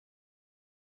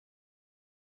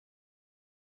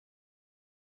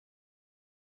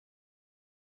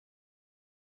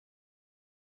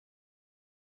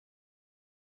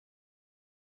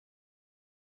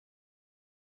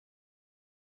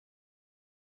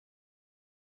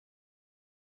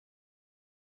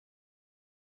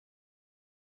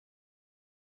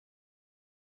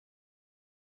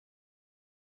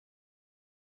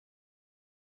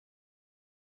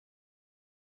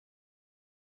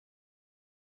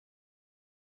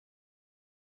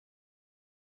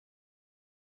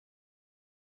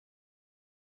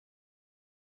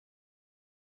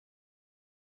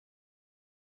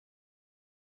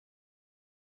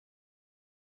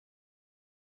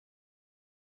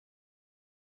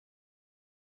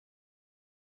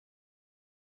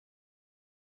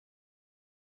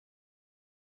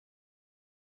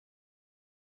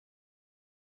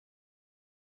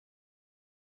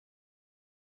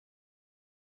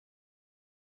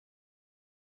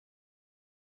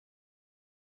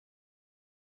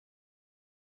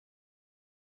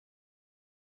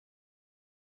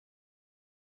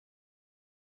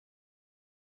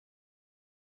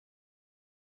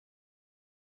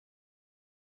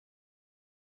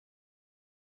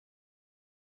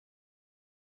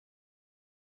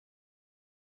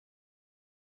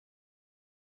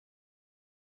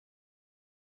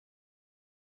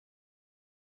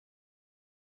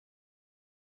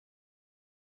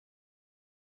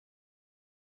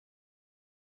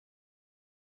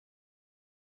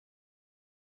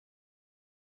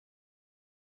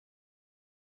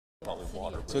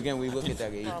So again, we look at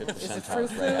that 85th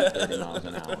percentile right at 30 miles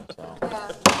an hour. So.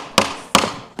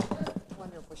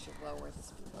 Wonder if we should lower the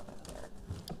speed limit there.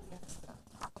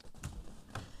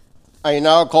 I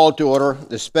now call to order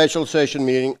the special session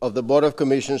meeting of the Board of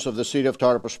Commissioners of the City of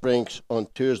Tarpon Springs on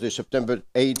Tuesday, September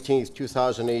 18th,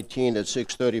 2018 at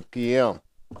 6:30 p.m.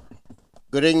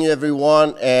 Good evening,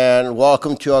 everyone, and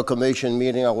welcome to our commission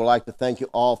meeting. I would like to thank you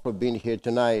all for being here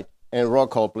tonight. And roll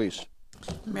call, please.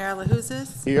 Mayor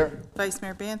LaHousas? Here. Vice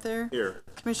Mayor Banther? Here.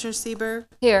 Commissioner Sieber,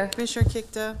 Here. Commissioner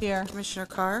Kikta? Here. Commissioner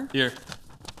Carr? Here.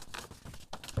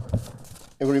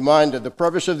 A reminder, the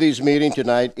purpose of this meeting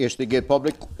tonight is to get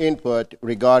public input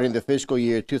regarding the fiscal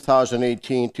year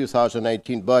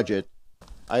 2018-2019 budget.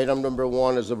 Item number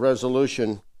 1 is the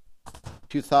resolution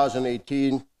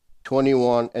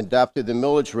 2018-21 adopted the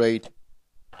millage rate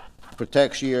for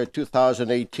tax year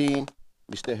 2018.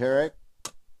 Mr. Herrick,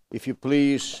 if you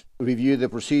please review the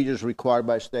procedures required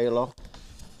by state law.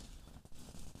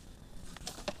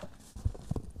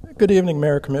 Good evening,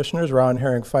 Mayor Commissioners. Ron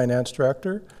Herring, Finance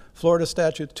Director. Florida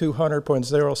Statute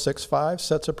 200.065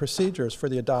 sets the procedures for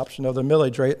the adoption of the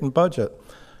millage rate and budget.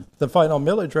 The final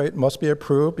millage rate must be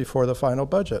approved before the final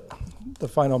budget. The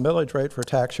final millage rate for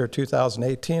tax year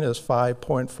 2018 is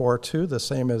 5.42, the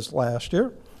same as last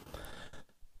year.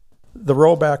 The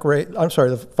rollback rate,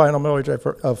 the final millage rate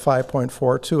of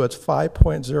 5.42, it's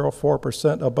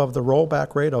 5.04% above the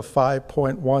rollback rate of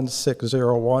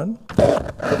 5.1601.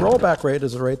 The rollback rate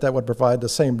is a rate that would provide the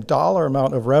same dollar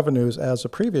amount of revenues as the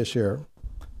previous year.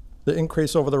 The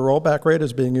increase over the rollback rate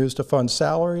is being used to fund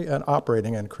salary and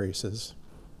operating increases.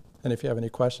 And if you have any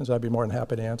questions, I'd be more than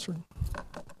happy to answer.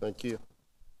 Thank you.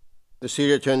 The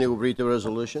city attorney will read the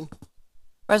resolution.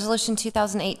 Resolution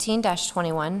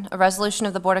 2018-21, a resolution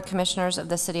of the Board of Commissioners of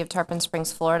the City of Tarpon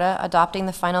Springs, Florida, adopting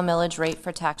the final millage rate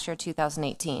for tax year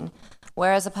 2018.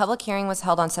 Whereas a public hearing was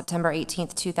held on September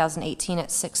 18th, 2018 at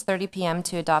 6:30 p.m.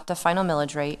 to adopt a final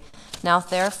millage rate, now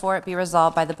therefore it be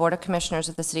resolved by the Board of Commissioners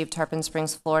of the City of Tarpon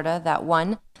Springs, Florida, that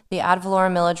 1, the ad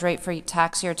valorem millage rate for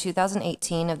tax year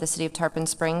 2018 of the City of Tarpon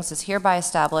Springs is hereby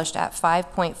established at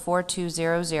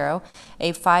 5.4200,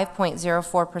 a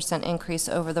 5.04% increase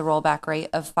over the rollback rate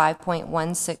of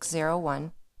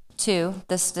 5.1601. 2,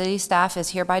 the city staff is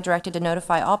hereby directed to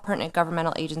notify all pertinent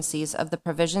governmental agencies of the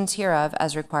provisions hereof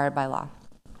as required by law.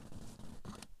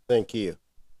 Thank you.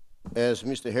 As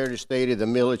Mr. Heritage stated, the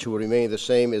millage will remain the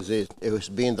same as it has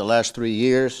been the last 3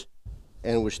 years,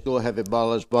 and we still have a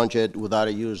balanced budget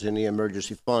without using any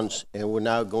emergency funds. And we're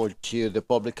now going to the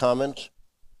public comments.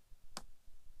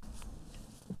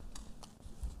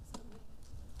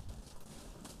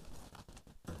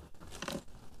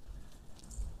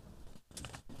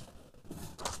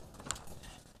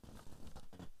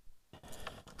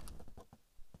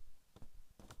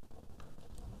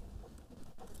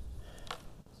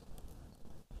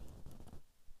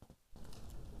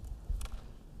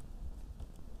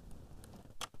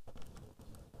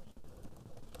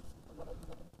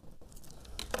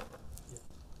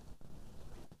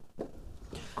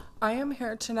 I am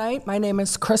here tonight. My name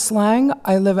is Chris Lang.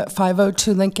 I live at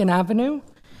 502 Lincoln Avenue,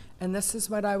 and this is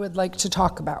what I would like to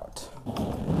talk about.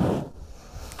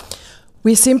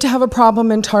 We seem to have a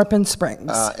problem in Tarpon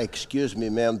Springs. Excuse me,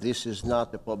 ma'am, this is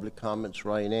not the public comments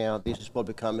right now. This is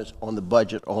public comments on the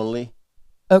budget only.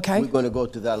 Okay. We're going to go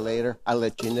to that later. I'll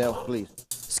let you know, please.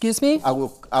 Excuse me?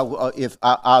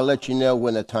 I'll let you know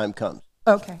when the time comes.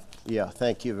 Okay. Yeah,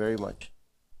 thank you very much.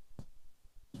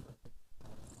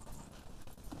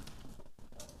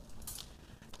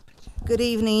 Good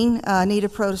evening, Anita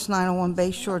Protus, 901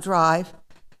 Bayshore Drive.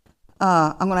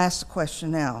 I'm going to ask the question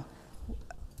now.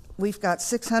 We've got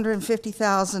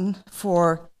 $650,000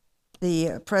 for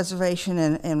the preservation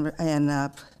and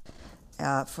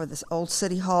for this old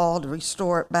city hall to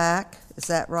restore it back. Is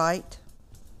that right?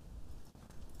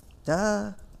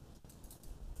 Duh.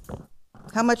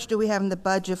 How much do we have in the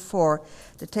budget to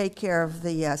take care of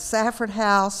the Safford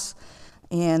House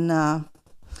and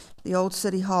the old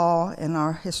city hall and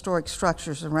our historic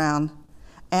structures around,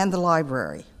 and the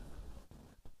library?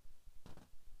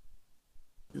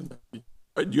 Do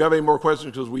you have any more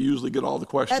questions? Because we usually get all the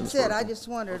questions. That's it. I just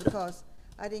wondered because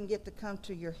I didn't get to come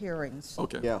to your hearings.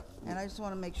 Okay. Yeah. And I just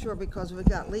want to make sure because we've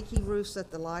got leaky roofs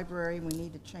at the library and we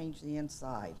need to change the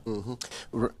inside. Mm-hmm.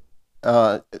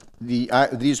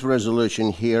 This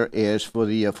resolution here is for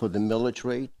the millage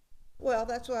rate. Well,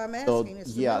 that's what I'm So, asking.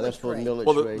 It's the yeah, millage that's for rate. millage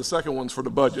Well, rate. the second one's for the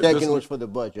budget. Second was for the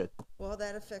budget. Well,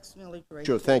 that affects millage rate.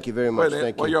 Sure, thank you very Go much. ahead,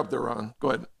 Thank while you. you're up there, Ron, go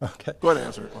ahead. Okay. Go ahead and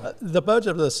answer it. The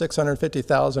budget of the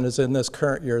 $650,000 is in this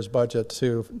current year's budget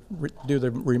to do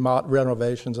the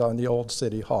renovations on the old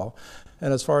city hall.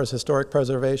 And as far as historic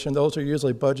preservation, those are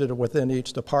usually budgeted within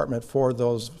each department for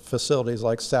those facilities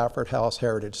like Safford House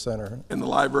Heritage Center. And the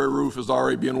library roof is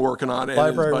already being working on. And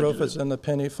Library is roof budgeted. is in the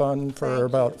penny fund for Thank you.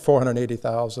 about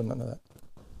 $480,000 and that.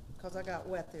 Because I got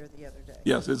wet there the other day.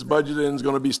 Yes, it's budgeted and is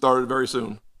going to be started very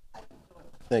soon.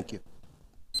 Thank you.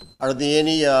 Are there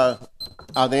any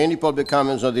public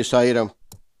comments on this item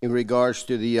in regards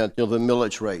to the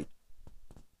millage rate?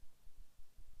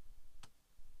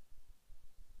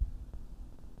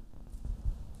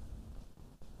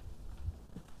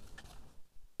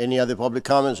 Any other public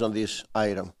comments on this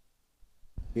item?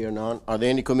 Here none. Are there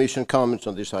any commission comments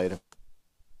on this item?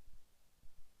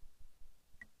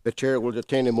 The chair will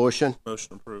entertain a motion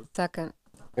Motion approved. Second.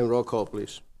 and roll call,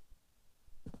 please.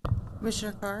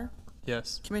 Commissioner Carr?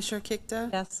 Yes. Commissioner Kikta?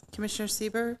 Yes. Commissioner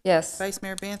Sieber, Yes. Vice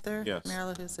Mayor Banther? Yes.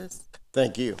 Mayor LaHousas?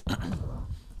 Thank you.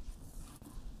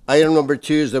 Item number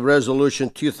 2 is the resolution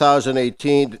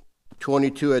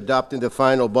 2018-22 adopting the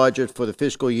final budget for the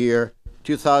fiscal year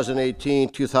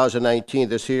 2018-2019.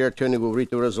 The city attorney will read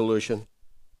the resolution.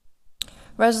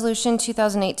 Resolution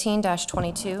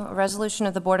 2018-22, a resolution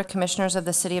of the Board of Commissioners of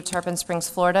the City of Tarpon Springs,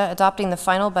 Florida, adopting the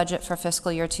final budget for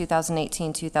fiscal year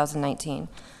 2018-2019.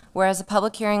 Whereas a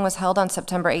public hearing was held on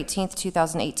September 18th,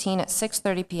 2018 at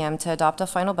 6:30 p.m. to adopt a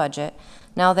final budget,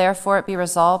 now therefore it be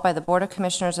resolved by the Board of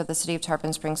Commissioners of the City of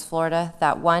Tarpon Springs, Florida,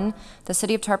 that 1, the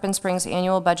City of Tarpon Springs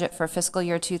annual budget for fiscal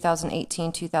year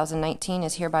 2018-2019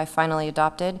 is hereby finally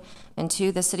adopted, and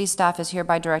 2, the city staff is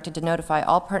hereby directed to notify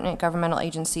all pertinent governmental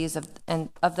agencies of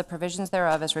the provisions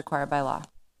thereof as required by law.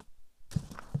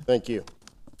 Thank you.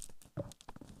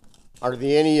 Are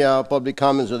there any public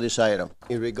comments on this item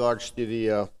in regards to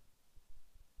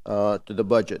the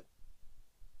budget?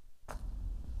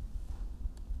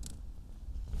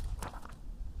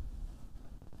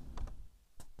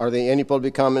 Are there any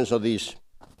public comments on these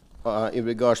in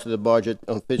regards to the budget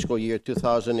on fiscal year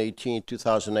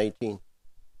 2018-2019?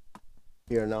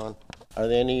 Here none. Are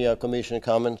there any commission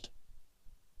comments?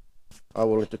 I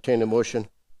will entertain a motion.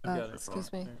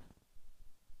 Excuse me.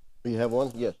 Do you have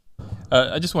one? Yes.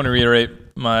 I just want to reiterate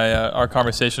our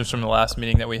conversations from the last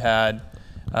meeting that we had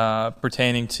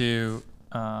pertaining to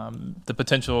the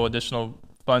potential additional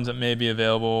funds that may be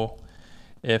available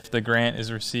if the grant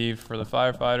is received for the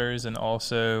firefighters, and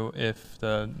also if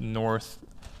the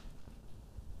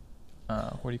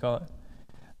what do you call it?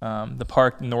 The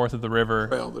park north of the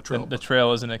river, the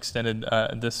trail isn't extended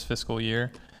this fiscal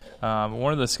year.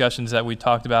 One of the discussions that we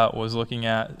talked about was looking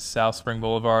at South Spring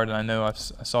Boulevard, and I know I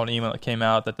saw an email that came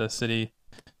out that the city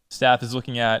staff is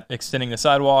looking at extending the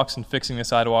sidewalks and fixing the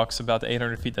sidewalks about the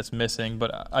 800 feet that's missing.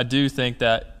 But I do think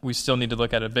that we still need to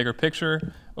look at a bigger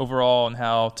picture overall on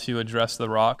how to address the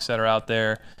rocks that are out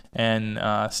there, and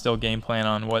still game plan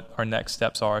on what our next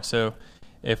steps are. So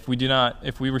if we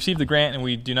receive the grant and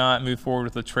we do not move forward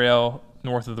with the trail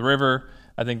north of the river,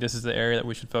 I think this is the area that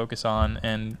we should focus on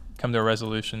and come to a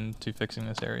resolution to fixing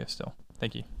this area still.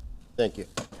 Thank you. Thank you.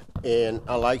 And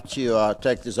I'd like to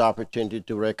take this opportunity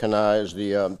to recognize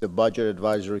the Budget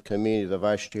Advisory Committee, the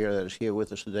Vice Chair that is here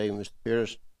with us today, Mr.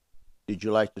 Pierce. Did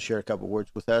you like to share a couple of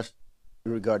words with us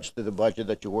in regards to the budget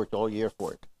that you worked all year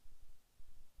for it?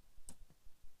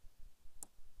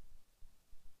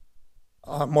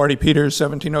 Marty Peters,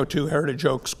 1702 Heritage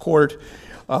Oaks Court,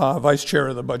 Vice Chair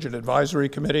of the Budget Advisory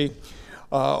Committee.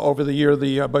 Over the year,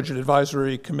 the Budget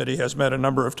Advisory Committee has met a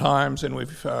number of times, and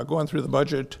we've gone through the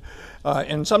budget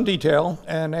in some detail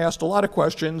and asked a lot of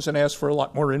questions and asked for a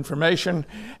lot more information,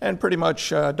 and pretty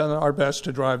much done our best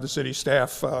to drive the city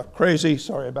staff crazy.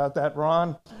 Sorry about that,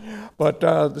 Ron. But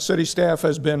the city staff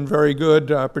has been very good,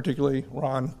 particularly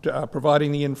Ron,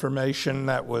 providing the information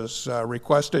that was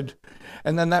requested.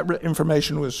 And then that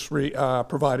information was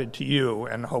provided to you,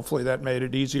 and hopefully that made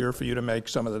it easier for you to make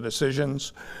some of the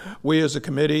decisions. We, as a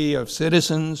committee of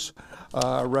citizens,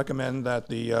 recommend that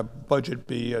the budget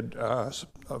be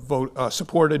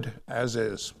supported as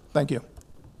is. Thank you.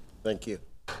 Thank you.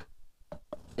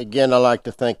 Again, I'd like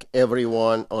to thank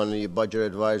everyone on the Budget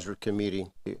Advisory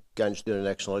Committee. You guys did an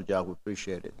excellent job. We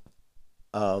appreciate it.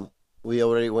 We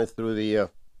already went through the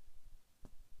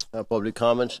public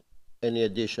comments. Any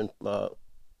addition,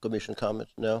 commission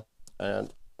comments? No?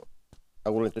 And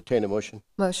I will entertain a motion.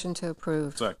 Motion to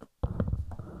approve. Second.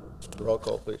 Roll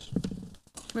call, please.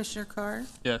 Commissioner Carr?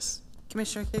 Yes.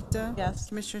 Commissioner Kikta? Yes.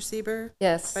 Commissioner Sieber,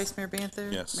 Yes. Vice Mayor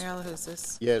Banther? Yes. Mayor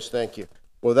LaHousas? Yes, thank you.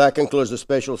 Well, that concludes the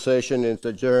special session. It's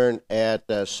adjourned at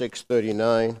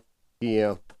 6:39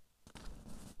 p.m.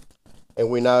 And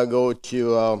we now go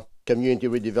to Community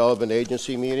Redevelopment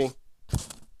Agency meeting.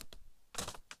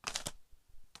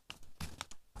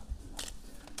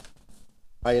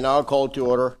 I now call to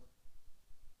order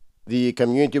the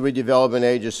Community Redevelopment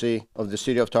Agency of the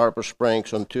City of Tarpon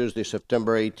Springs on Tuesday,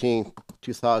 September 18,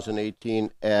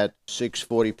 2018 at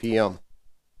 6:40 p.m.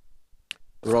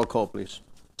 Roll call, please.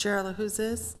 Chair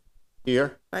LaHousas,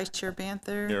 Here? Vice Chair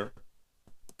Banther. Here.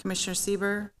 Commissioner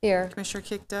Sieber, Here. Commissioner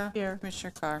Kikta. Here.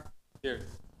 Commissioner Carr. Here.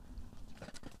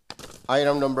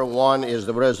 Item number 1 is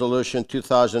the resolution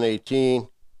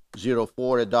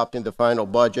 2018-04, adopting the final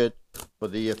budget for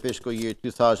the fiscal year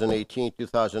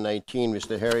 2018-2019.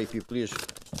 Mr. Harry, if you please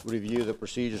review the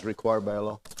procedures required by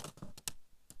law.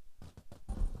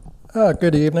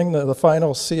 Good evening. The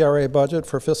final CRA budget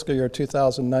for fiscal year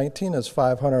 2019 is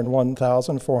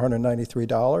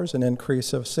 $501,493, an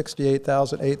increase of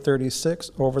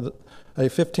 $68,836 over a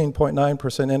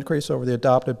 15.9% increase over the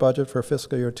adopted budget for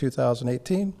fiscal year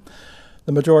 2018.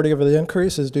 The majority of the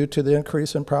increase is due to the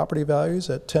increase in property values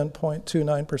at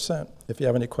 10.29%. If you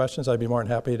have any questions, I'd be more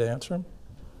than happy to answer them.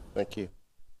 Thank you.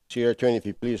 Chair Attorney, if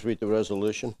you please read the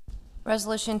resolution.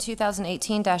 Resolution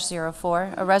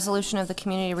 2018-04, a resolution of the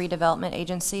Community Redevelopment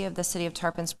Agency of the City of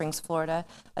Tarpon Springs, Florida,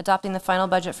 adopting the final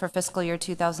budget for fiscal year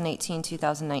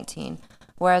 2018-2019.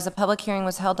 Whereas a public hearing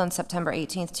was held on September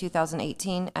 18,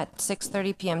 2018 at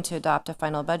 6:30 p.m. to adopt a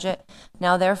final budget,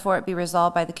 now therefore it be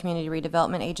resolved by the Community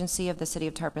Redevelopment Agency of the City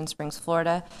of Tarpon Springs,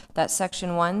 Florida, that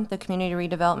Section 1, the Community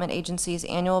Redevelopment Agency's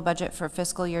annual budget for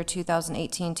fiscal year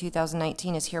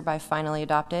 2018-2019 is hereby finally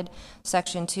adopted.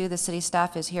 Section 2, the city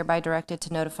staff is hereby directed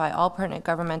to notify all pertinent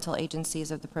governmental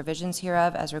agencies of the provisions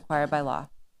hereof as required by law.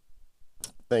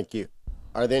 Thank you.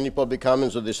 Are there any public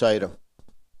comments on this item?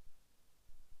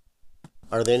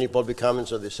 Are there any public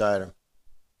comments on this item?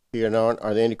 Here none.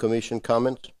 Are there any commission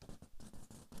comments?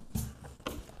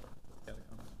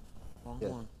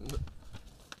 Yes.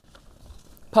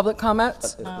 Public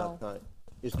comments? It's not time.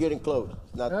 It's getting close.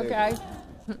 It's not there. Okay.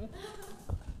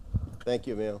 Thank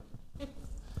you, ma'am.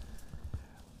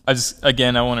 I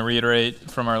want to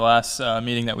reiterate from our last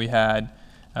meeting that we had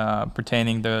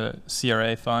pertaining to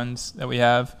CRA funds that we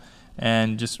have,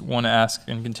 and just want to ask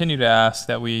and continue to ask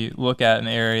that we look at an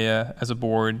area as a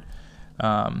board.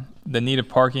 The need of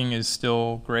parking is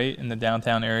still great in the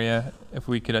downtown area. If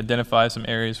we could identify some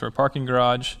areas for a parking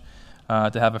garage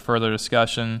to have a further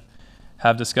discussion,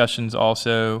 have discussions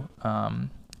also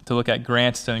to look at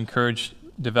grants to encourage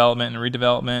development and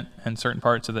redevelopment in certain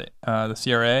parts of the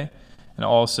CRA, and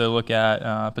also look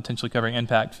at potentially covering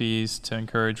impact fees to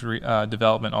encourage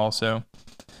development also.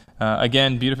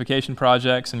 Again, beautification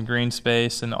projects and green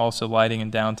space and also lighting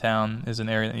in downtown is an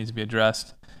area that needs to be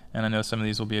addressed. And I know some of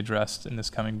these will be addressed in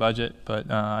this coming budget, but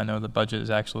I know the budget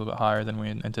is actually a little bit higher than we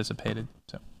had anticipated.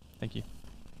 So, thank you.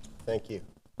 Thank you.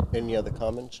 Any other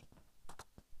comments?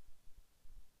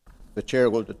 The chair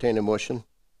will entertain a motion.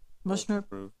 Motion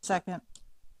approved. Second.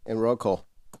 And roll call.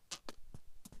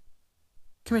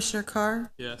 Commissioner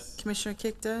Carr. Yes. Commissioner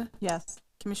Kikta. Yes.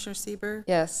 Commissioner Sieber.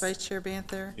 Yes. Vice Chair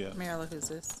Banther. Yes. Mayor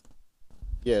LaHousas.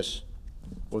 Yes.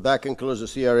 Well, that concludes the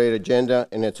CRA agenda,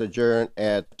 and it's adjourned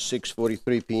at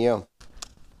 6:43 p.m.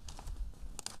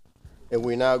 And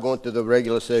we're now going to the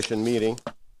regular session meeting.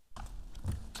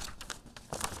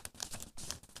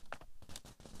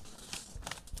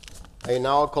 I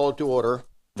now call to order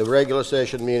the regular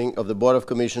session meeting of the Board of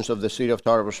Commissioners of the City of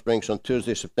Tarpon Springs on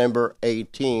Tuesday, September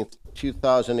 18th,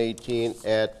 2018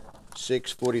 at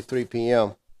 6:43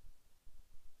 p.m.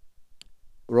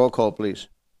 Roll call, please.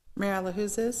 Mayor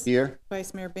LaHousas. Here.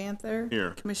 Vice Mayor Banther.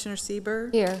 Here. Commissioner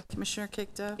Sieber. Here. Commissioner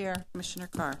Kikta. Here. Commissioner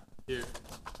Carr. Here.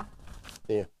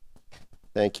 Yeah.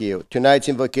 Thank you. Tonight's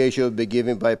invocation will be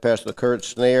given by Pastor Kurt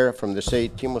Snare from the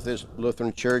St. Timothy's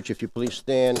Lutheran Church. If you please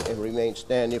stand and remain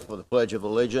standing for the Pledge of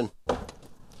Allegiance.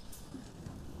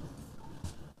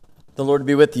 The Lord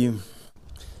be with you.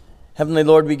 Heavenly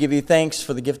Lord, we give you thanks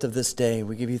for the gift of this day.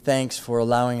 We give you thanks for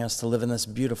allowing us to live in this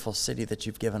beautiful city that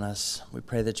you've given us. We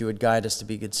pray that you would guide us to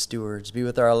be good stewards. Be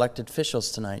with our elected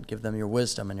officials tonight. Give them your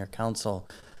wisdom and your counsel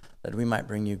that we might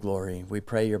bring you glory. We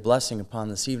pray your blessing upon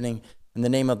this evening in the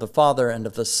name of the Father and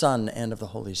of the Son and of the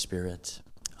Holy Spirit.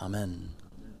 Amen.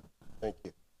 Thank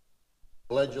you.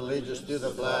 Pledge allegiance to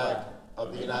the flag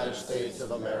of the United States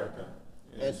of America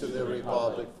and to the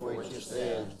republic for which it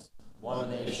stands,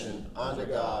 one nation, under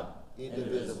God,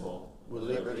 indivisible, with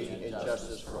liberty and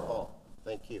justice for all.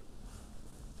 Thank you.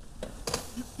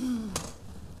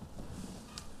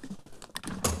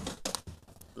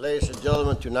 Ladies and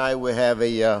gentlemen, tonight we have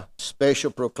a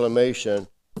special proclamation.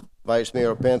 Vice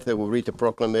Mayor Banther will read the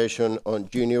proclamation on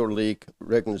Junior League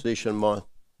Recognition Month.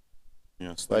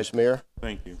 Yes. Vice Mayor.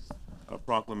 Thank you. A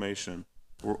proclamation.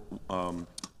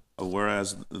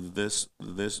 Whereas this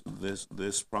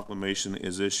proclamation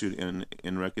is issued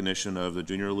in recognition of the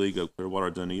Junior League of Clearwater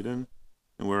Dunedin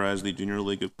And whereas the Junior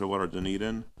League of Clearwater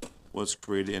Dunedin was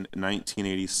created in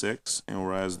 1986, and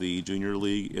whereas the Junior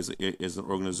League is an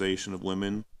organization of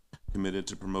women committed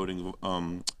to promoting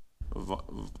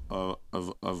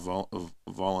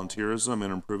volunteerism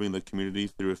and improving the community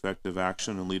through effective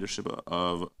action and leadership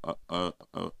of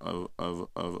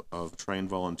trained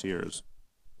volunteers.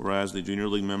 Whereas the Junior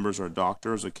League members are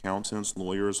doctors, accountants,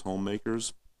 lawyers,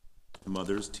 homemakers,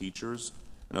 mothers, teachers,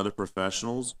 and other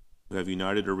professionals who have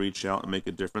united to reach out and make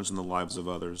a difference in the lives of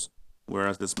others.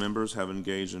 Whereas its members have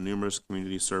engaged in numerous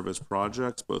community service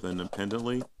projects, both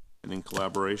independently and in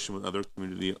collaboration with other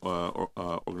community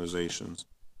organizations.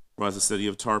 Whereas the City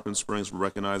of Tarpon Springs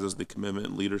recognizes the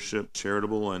commitment, leadership,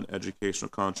 charitable, and educational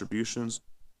contributions to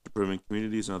improving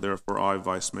communities, and therefore I,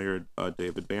 Vice Mayor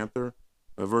David Banther,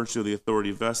 by virtue of the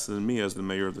authority vested in me as the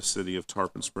Mayor of the City of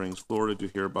Tarpon Springs, Florida, do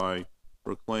hereby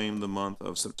proclaim the month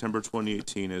of September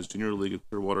 2018 as Junior League of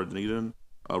Clearwater Dunedin,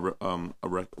 the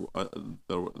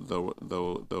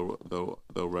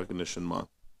recognition month.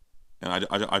 And I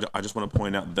just want to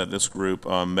point out that this group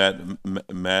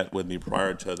met with me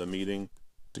prior to the meeting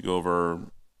to go over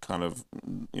kind of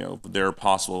their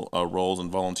possible roles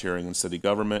in volunteering in city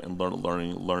government and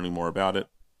learning more about it.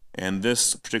 And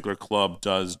this particular club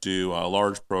does do a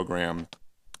large program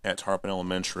at Tarpon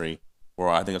Elementary, or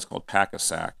I think it's called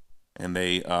Pack-a-Sack, and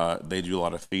they do a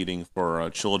lot of feeding for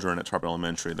children at Tarpon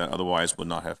Elementary that otherwise would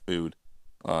not have food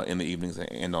in the evenings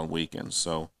and on weekends.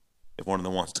 So if one of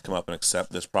them wants to come up and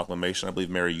accept this proclamation, I believe,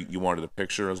 Mary, you wanted a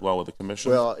picture as well with the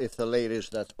commission? Well, if the ladies,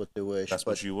 that's what they wish. That's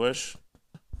what you wish?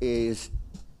 Is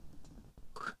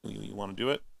you want to do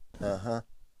it? Uh-huh.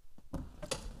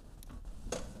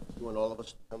 You want all of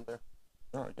us to come there?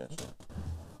 All right, guys.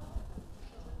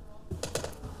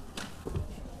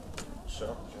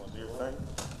 So, you want to do your thing?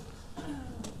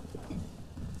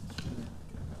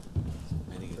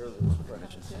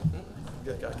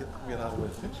 Get out of the way.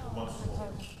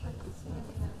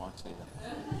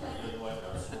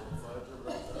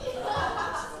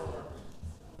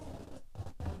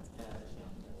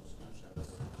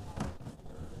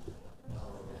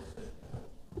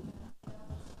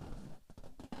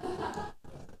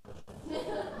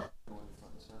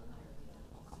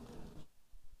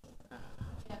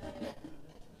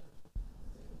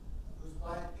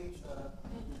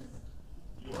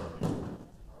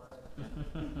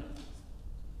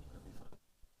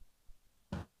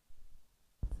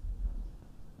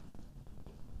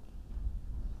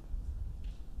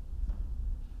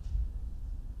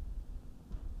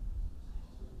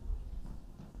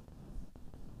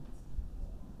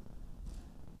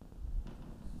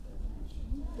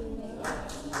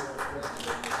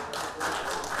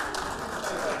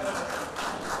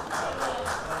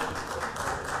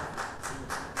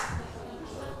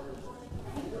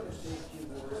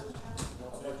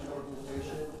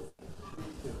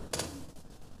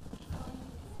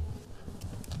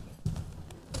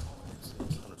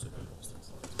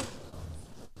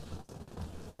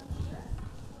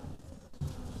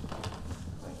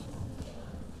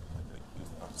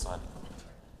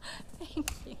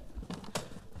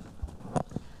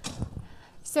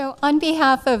 So on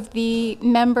behalf of the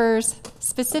members,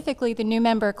 specifically the new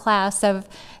member class of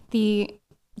the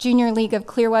Junior League of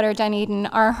Clearwater Dunedin,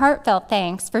 our heartfelt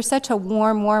thanks for such a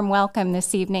warm welcome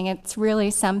this evening. It's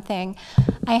really something.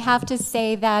 I have to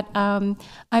say that I'm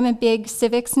a big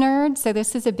civics nerd, so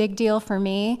this is a big deal for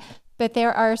me. But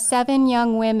there are 7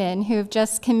 young women who have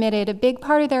just committed a big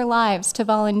part of their lives to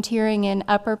volunteering in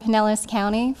Upper Pinellas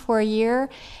County for a year.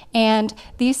 And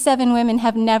these 7 women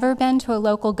have never been to a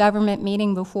local government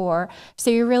meeting before.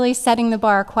 So you're really setting the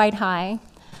bar quite high.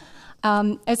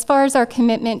 As far as our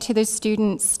commitment to the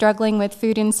students struggling with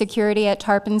food insecurity at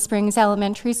Tarpon Springs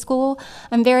Elementary School,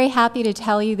 I'm very happy to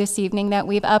tell you this evening that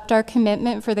we've upped our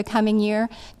commitment for the coming year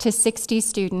to 60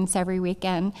 students every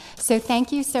weekend. So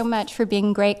thank you so much for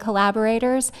being great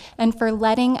collaborators and for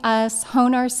letting us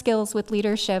hone our skills with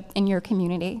leadership in your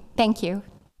community. Thank you.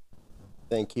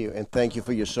 Thank you, and thank you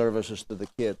for your services to the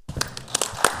kids.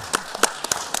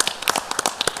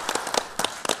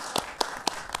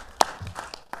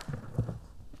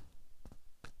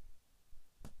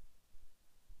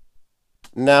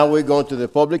 Now we're going to the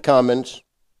public comments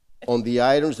on the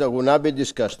items that will not be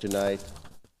discussed tonight.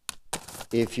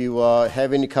 If you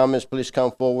have any comments, please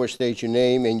come forward, state your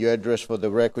name and your address for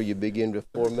the record. You begin with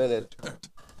 4 minutes.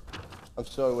 I'm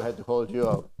sorry we had to hold you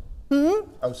up.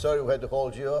 I'm sorry we had to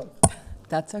hold you up.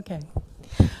 That's okay.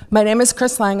 My name is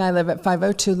Chris Lang. I live at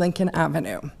 502 Lincoln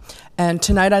Avenue. And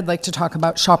tonight I'd like to talk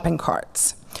about shopping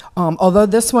carts. Although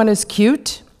this one is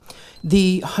cute,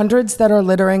 the hundreds that are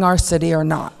littering our city are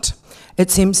not. It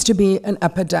seems to be an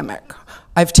epidemic.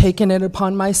 I've taken it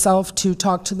upon myself to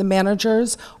talk to the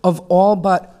managers of all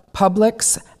but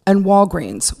Publix and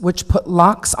Walgreens, which put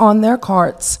locks on their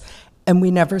carts, and we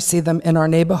never see them in our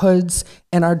neighborhoods,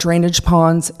 in our drainage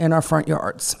ponds, in our front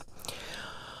yards.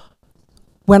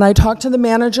 When I talk to the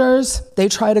managers, they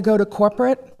try to go to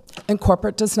corporate, and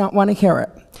corporate does not want to hear it.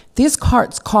 These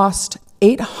carts cost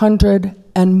 $800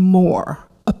 and more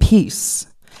a piece,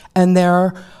 and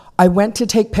I went to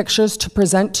take pictures to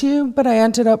present to you, but I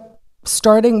ended up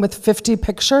starting with 50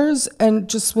 pictures and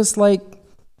just was like,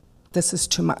 this is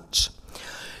too much.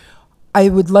 I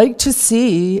would like to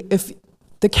see if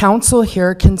the council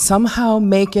here can somehow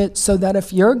make it so that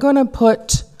if you're going to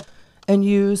put and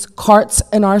use carts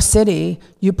in our city,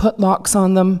 you put locks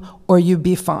on them or you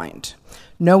be fined.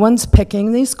 No one's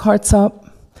picking these carts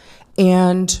up,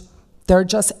 and they're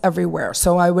just everywhere.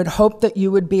 So I would hope that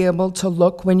you would be able to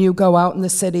look when you go out in the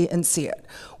city and see it.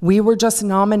 We were just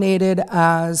nominated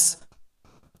as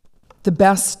the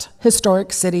best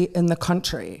historic city in the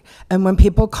country. And when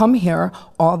people come here,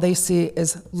 all they see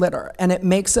is litter, and it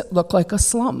makes it look like a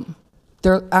slum.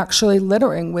 They're actually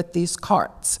littering with these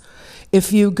carts.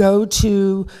 If you go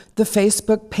to the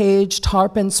Facebook page,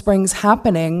 Tarpon Springs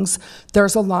Happenings,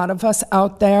 there's a lot of us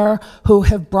out there who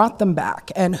have brought them back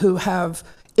and who have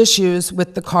issues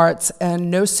with the carts,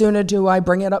 and no sooner do I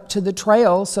bring it up to the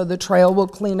trail so the trail will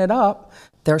clean it up,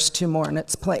 there's 2 more in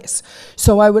its place.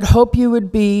 So I would hope you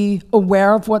would be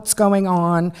aware of what's going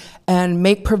on and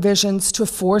make provisions to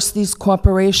force these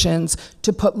corporations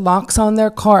to put locks on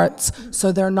their carts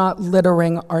so they're not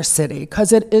littering our city,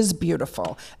 because it is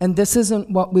beautiful. And this isn't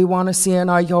what we want to see in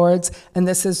our yards, and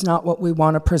this is not what we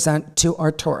want to present to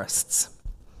our tourists.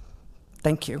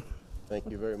 Thank you. Thank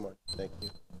you very much. Thank you.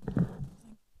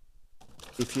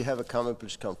 If you have a comment,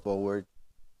 please come forward.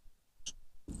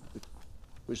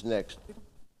 Who's next?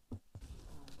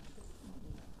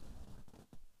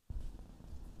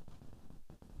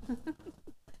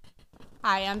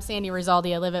 Hi, I'm Sandy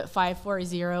Rizaldi. I live at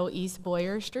 540 East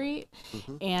Boyer Street,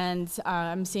 and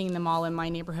I'm seeing them all in my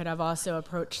neighborhood. I've also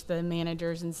approached the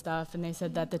managers and stuff, and they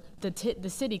said that the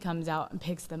city comes out and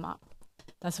picks them up.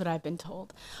 That's what I've been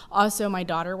told. Also, my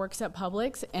daughter works at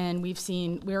Publix, and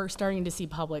we're starting to see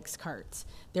Publix carts.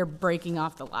 They're breaking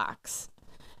off the locks.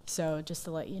 So just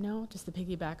to let you know, just to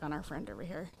piggyback on our friend over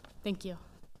here. Thank you.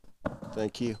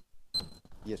 Thank you.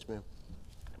 Yes, ma'am.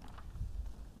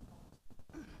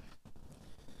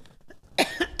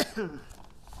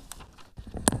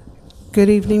 Good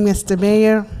evening, Mr.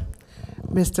 Mayor,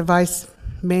 Mr. Vice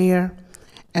Mayor,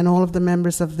 and all of the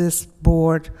members of this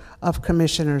Board of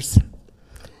Commissioners.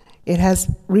 It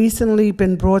has recently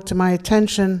been brought to my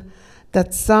attention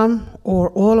that some or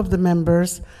all of the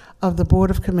members of the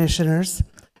Board of Commissioners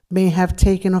may have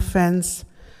taken offense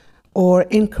or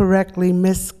incorrectly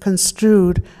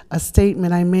misconstrued a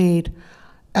statement I made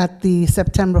at the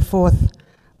September 4th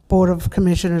Board of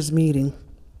Commissioners meeting.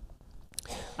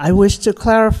 I wish to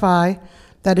clarify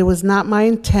that it was not my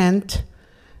intent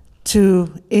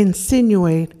to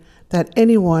insinuate that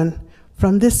anyone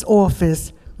from this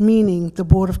office, meaning the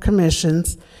Board of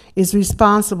Commissioners, is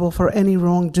responsible for any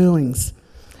wrongdoings.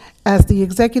 As the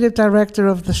Executive Director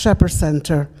of the Shepherd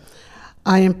Center,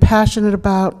 I am passionate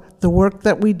about the work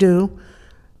that we do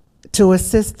to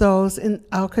assist those in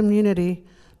our community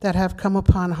that have come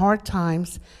upon hard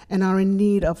times and are in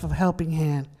need of a helping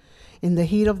hand. In the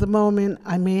heat of the moment,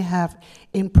 I may have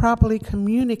improperly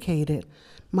communicated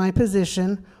my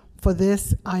position. For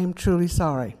this, I am truly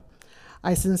sorry.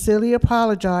 I sincerely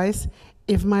apologize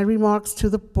if my remarks to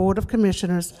the Board of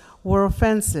Commissioners were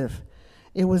offensive.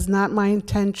 It was not my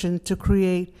intention to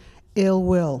create ill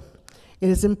will. It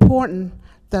is important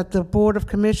that the Board of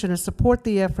Commissioners support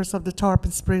the efforts of the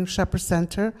Tarpon Springs Shepherd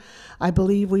Center. I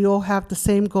believe we all have the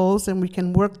same goals, and we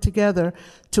can work together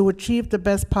to achieve the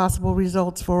best possible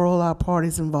results for all our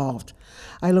parties involved.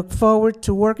 I look forward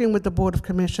to working with the Board of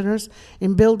Commissioners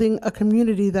in building a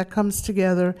community that comes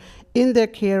together in their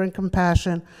care and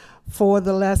compassion for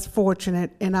the less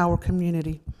fortunate in our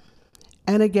community.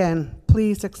 And again,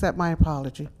 please accept my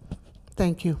apology.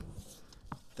 Thank you.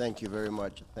 Thank you very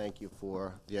much. Thank you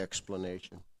for the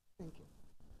explanation. Thank you.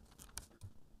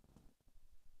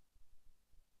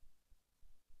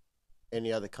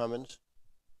 Any other comments?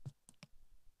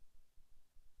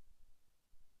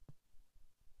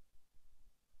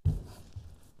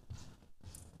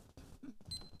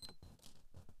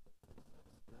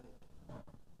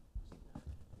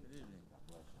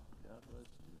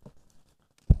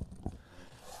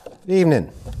 Good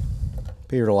evening.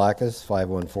 Peter Delakas,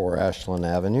 514 Ashland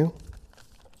Avenue.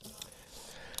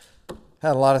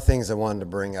 Had a lot of things I wanted to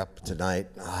bring up tonight.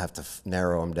 I'll have to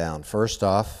narrow them down. First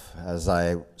off, as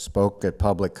I spoke at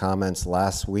public comments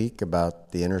last week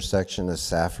about the intersection of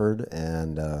Safford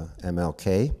and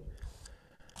MLK,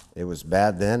 it was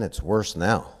bad then, it's worse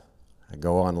now. I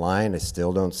go online, I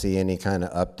still don't see any kind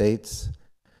of updates.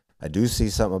 I do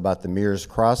see something about the Mears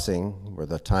Crossing, where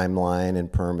the timeline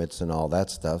and permits and all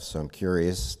that stuff, so I'm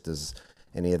curious, does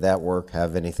any of that work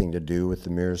have anything to do with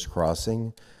the Mears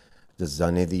Crossing? Does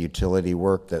any of the utility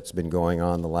work that's been going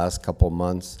on the last couple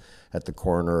months at the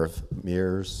corner of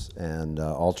Mears and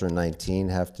Alter 19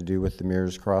 have to do with the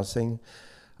Mears Crossing?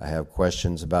 I have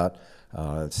questions about,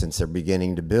 since they're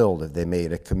beginning to build, have they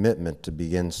made a commitment to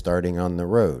begin starting on the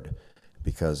road?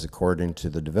 Because according to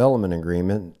the development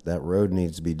agreement, that road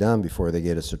needs to be done before they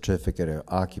get a certificate of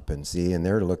occupancy, and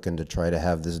they're looking to try to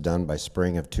have this done by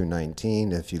spring of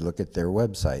 2019 if you look at their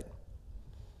website.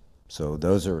 So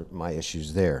those are my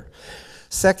issues there.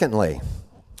 Secondly,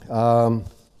 a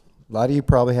lot of you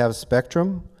probably have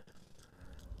Spectrum.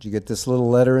 Did you get this little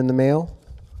letter in the mail?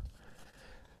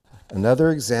 Another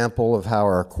example of how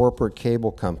our corporate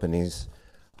cable companies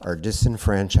are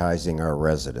disenfranchising our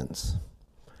residents.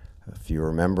 If you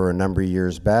remember a number of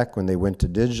years back when they went to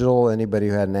digital, anybody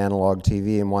who had an analog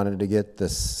TV and wanted to get the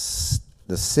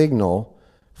signal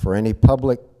for any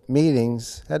public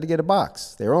meetings had to get a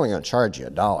box. They were only going to charge you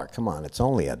 $1. Come on, it's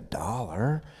only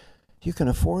 $1. You can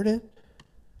afford it?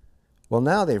 Well,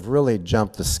 now they've really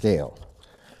jumped the scale.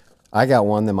 I got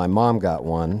one, then my mom got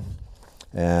one,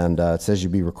 and it says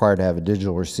you'd be required to have a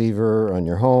digital receiver on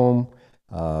your home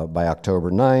by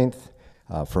October 9th.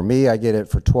 For me, I get it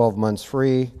for 12 months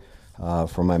free.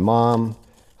 For my mom,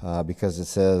 because it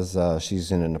says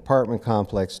she's in an apartment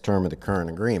complex, term of the current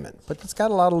agreement. But it's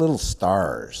got a lot of little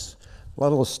stars. A lot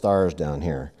of little stars down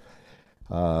here.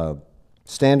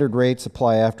 Standard rates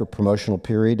apply after promotional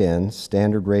period ends.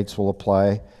 Standard rates will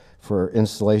apply for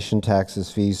installation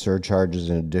taxes, fees, surcharges,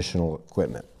 and additional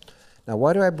equipment. Now,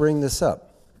 why do I bring this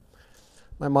up?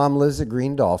 My mom lives at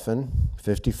Green Dolphin,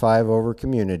 55 over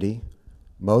community.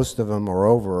 Most of them are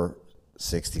over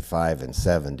 65 and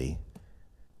 70.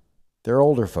 They're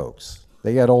older folks.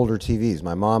 They got older TVs.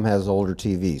 My mom has older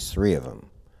TVs, 3 of them.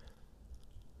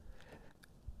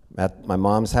 At my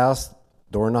mom's house,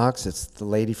 door knocks, it's the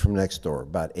lady from next door,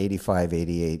 about 85,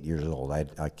 88 years old,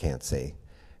 I can't say.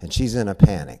 And she's in a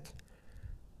panic.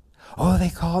 Oh, they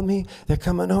called me, they're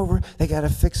coming over, they got to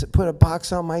fix it, put a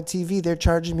box on my TV, they're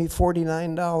charging me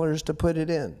 $49 to put it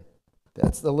in.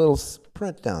 That's the little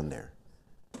print down there.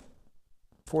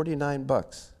 49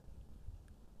 bucks.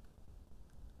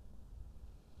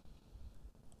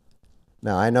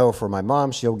 Now, I know for my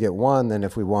mom, she'll get one. Then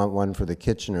if we want one for the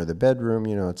kitchen or the bedroom,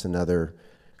 you know, it's another.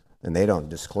 And they don't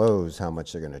disclose how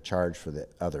much they're going to charge for the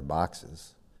other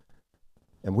boxes.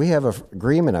 And we have an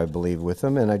agreement, I believe, with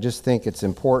them. And I just think it's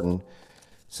important,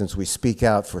 since we speak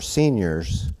out for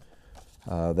seniors,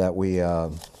 that we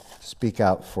speak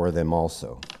out for them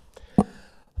also.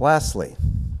 Lastly,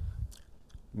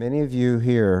 many of you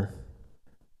here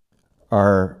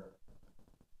are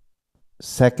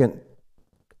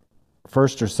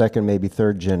first or second, maybe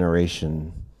third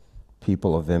generation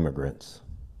people of immigrants.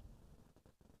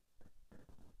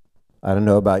 I don't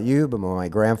know about you, but when my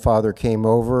grandfather came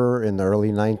over in the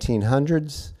early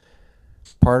 1900s,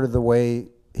 part of the way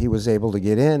he was able to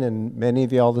get in, and many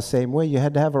of you all the same way, you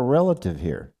had to have a relative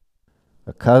here,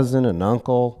 a cousin, an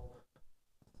uncle.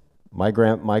 My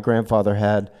grandfather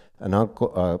had an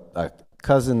uncle, a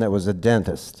cousin that was a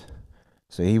dentist,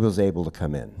 so he was able to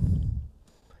come in.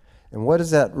 And what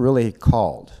is that really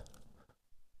called?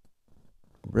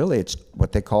 Really, it's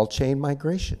what they call chain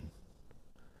migration.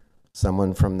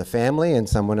 Someone from the family and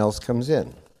someone else comes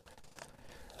in.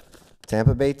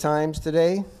 Tampa Bay Times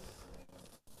today,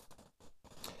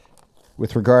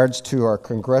 with regards to our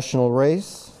congressional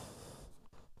race,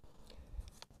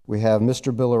 we have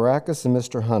Mr. Bilirakis and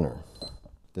Mr. Hunter.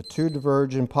 The two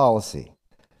diverge in policy.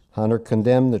 Hunter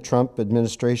condemned the Trump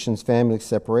administration's family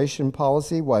separation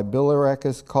policy, while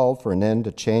Bilirakis called for an end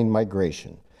to chain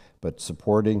migration, but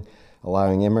supporting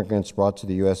allowing immigrants brought to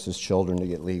the U.S. as children to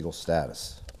get legal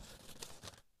status.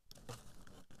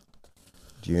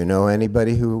 Do you know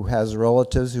anybody who has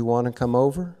relatives who want to come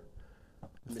over?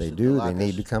 If they do, they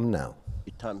need to come now.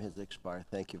 Your time has expired.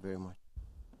 Thank you very much.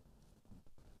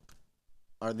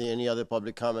 Are there any other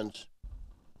public comments?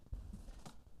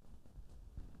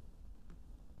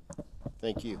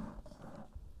 Thank you.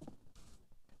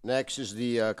 Next is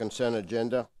the consent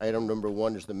agenda. Item number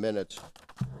 1 is the minutes.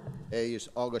 A is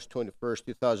August 21st,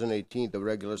 2018, the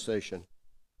regular session.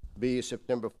 B is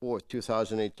September 4th,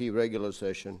 2018, regular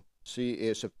session. C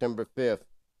is September 5th,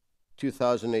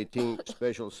 2018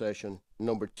 special session.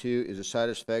 Number 2 is the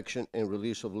satisfaction and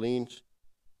release of liens.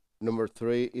 Number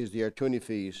 3 is the attorney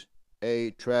fees.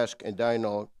 A, Trask and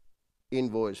Dino,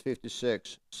 invoice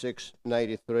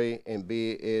 56,693, and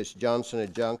B is Johnson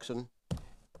 & Johnson,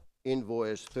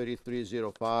 invoice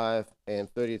 3305 and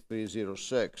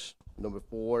 3306. Number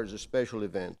 4 is a special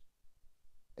event.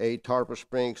 A, Tarpon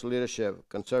Springs Leadership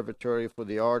Conservatory for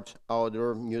the Arts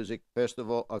Outdoor Music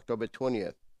Festival, October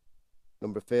 20th.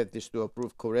 Number 5 is to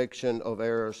approve correction of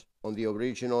errors on the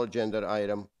original agenda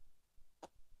item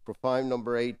for file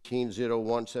number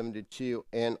 180172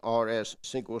 NRS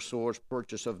single source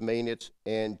purchase of maintenance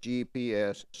and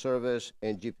GPS service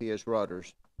and GPS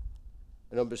routers.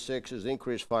 And number 6 is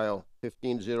increase file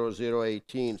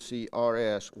 150018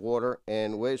 CRS water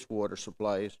and wastewater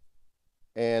supplies.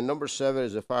 And number 7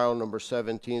 is a file number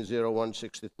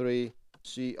 170163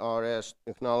 CRS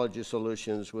Technology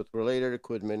Solutions with related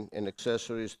equipment and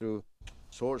accessories through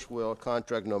Sourcewell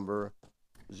contract number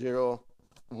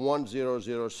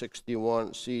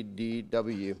 010061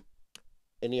 CDW.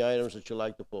 Any items that you'd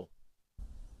like to pull?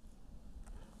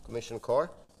 Commissioner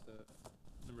Carr?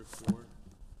 Number 4.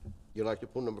 You'd like to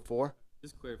pull number 4?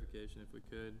 Just clarification, if we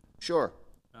could. Sure.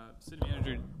 City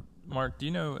Manager Mark, do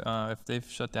you know if they've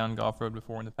shut down Golf Road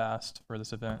before in the past for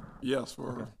this event? Yes,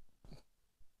 for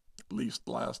at least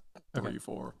the last 3,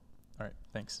 4. All right,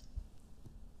 thanks.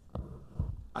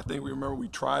 I think we remember we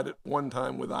tried it one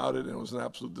time without it, and it was an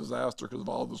absolute disaster because of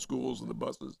all the schools and the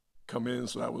buses come in,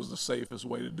 so that was the safest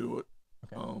way to do it.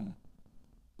 Okay.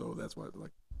 So that's why,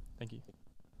 like. Thank you.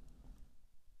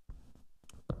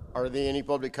 Are there any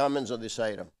public comments on this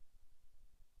item?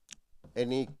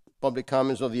 Any public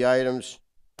comments on the items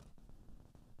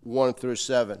 1 through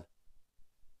 7?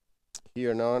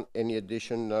 Here none. Any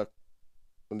addition,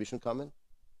 commission comment?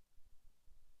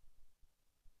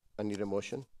 I need a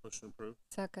motion. Motion approved.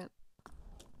 Second.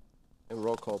 And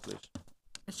roll call, please.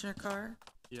 Commissioner Carr?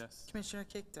 Yes. Commissioner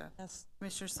Kikta? Yes.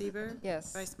 Commissioner Sieber,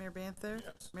 Yes. Vice Mayor Banther?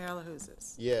 Yes. Mayor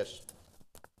LaHousas? Yes.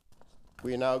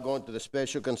 We are now going to the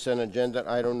special consent agenda.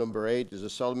 Item number 8 is the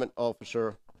settlement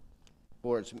officer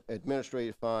for its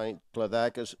administrative fine,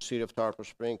 Cladacus, City of Tarpon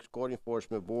Springs, Court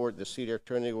Enforcement Board. The city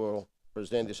attorney will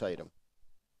present this item.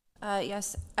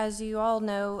 Yes, as you all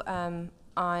know,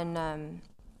 on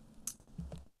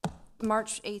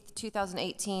March 8th,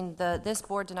 2018, this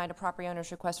board denied a property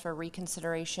owner's request for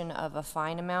reconsideration of a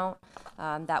fine amount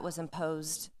that was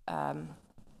imposed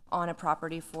on a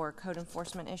property for code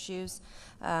enforcement issues.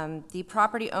 The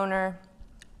property owner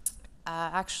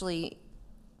actually,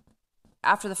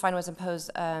 after the fine was imposed,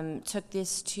 took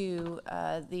this to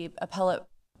the appellate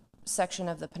section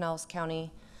of the Pinellas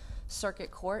County Circuit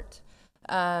Court,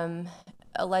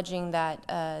 alleging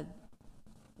that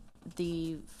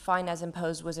the fine as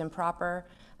imposed was improper.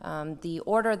 The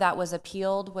order that was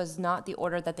appealed was not the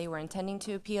order that they were intending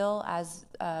to appeal.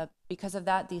 Because of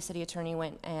that, the city attorney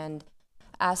went and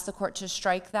asked the court to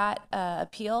strike that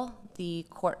appeal. The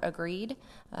court agreed.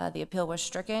 The appeal was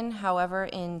stricken. However,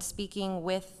 in speaking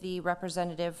with the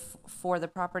representative for the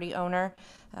property owner,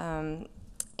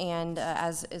 and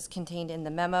as is contained in the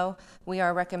memo, we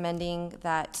are recommending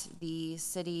that the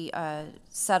city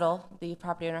settle. The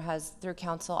property owner has, through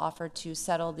counsel, offered to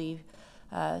settle the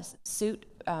suit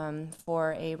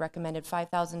for a recommended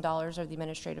 $5,000 of the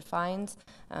administrative fines.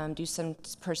 Due to some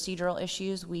procedural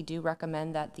issues, we do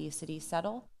recommend that the city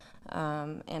settle,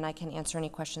 and I can answer any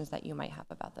questions that you might have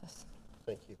about this.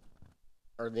 Thank you.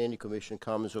 Are there any commission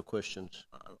comments or questions?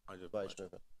 I just Vice Mayor.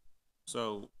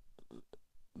 So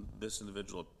this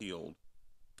individual appealed,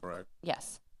 correct?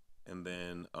 Yes. And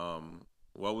then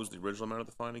what was the original amount of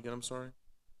the fine again? I'm sorry.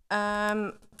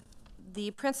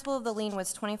 The principal of the lien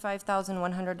was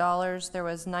 $25,100. There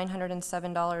was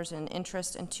 $907 in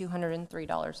interest and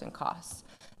 $203 in costs.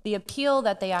 The appeal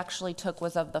that they actually took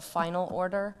was of the final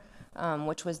order,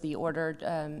 which was the order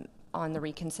on the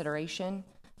reconsideration,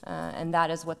 and that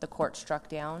is what the court struck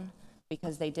down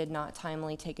because they did not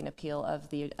timely take an appeal of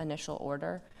the initial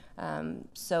order.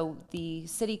 So the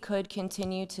city could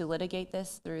continue to litigate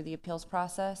this through the appeals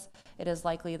process. It is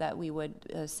likely that we would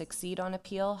succeed on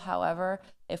appeal. However,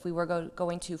 if we were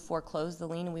going to foreclose the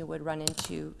lien, we would run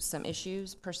into some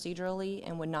issues procedurally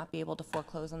and would not be able to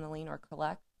foreclose on the lien or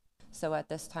collect. So at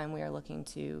this time, we are looking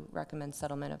to recommend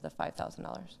settlement of the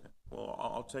 $5,000. Well,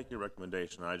 I'll take your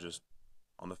recommendation. I just,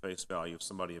 on the face value, if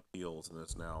somebody appeals and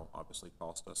it's now obviously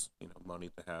cost us, money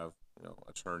to have,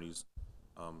 attorneys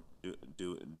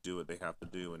do what they have to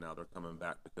do, and now they're coming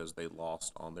back because they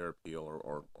lost on their appeal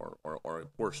or a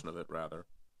portion of it rather,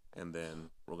 and then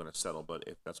we're going to settle. But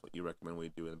if that's what you recommend we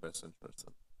do in the best interest,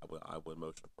 then I would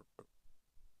motion for approval.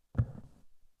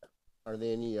 Are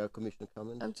there any commissioner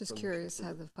comments? I'm just curious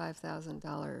how the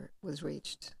 $5,000 was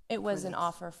reached. It was an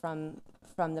offer from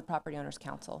the Property Owners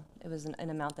Council. It was an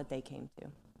amount that they came to.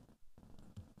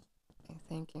 Okay,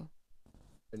 thank you.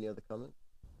 Any other comments?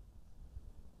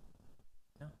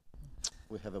 No.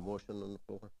 We have a motion on the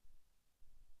floor.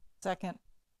 Second.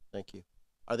 Thank you.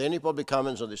 Are there any public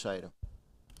comments on this item?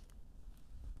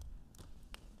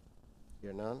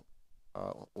 Here none.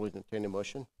 We'll entertain a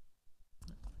motion.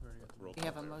 We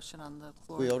have a motion on the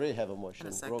floor. We already have a motion.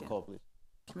 And a Roll second. call, please.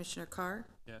 Commissioner Carr?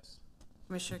 Yes.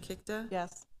 Commissioner Kikta?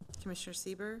 Yes. Commissioner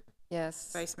Sieber,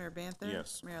 Yes. Vice Mayor Banther?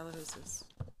 Yes. Mayor LaHousas?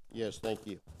 Yes, thank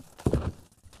you.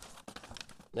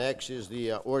 Next is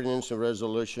the ordinance and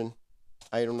resolution.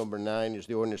 Item number 9 is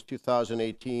the ordinance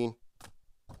 2018-18,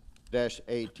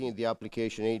 the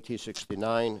application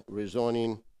 1869,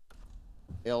 rezoning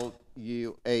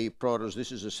LUA produce.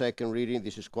 This is a second reading.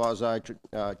 This is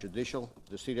quasi-judicial.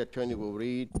 The city attorney will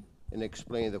read and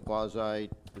explain the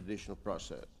quasi-judicial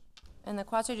process. And the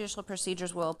quasi-judicial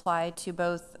procedures will apply to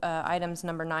both items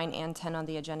number 9 and 10 on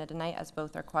the agenda tonight, as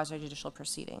both are quasi-judicial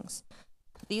proceedings.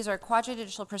 These are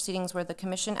quasi-judicial proceedings where the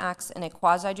commission acts in a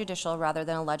quasi-judicial rather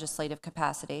than a legislative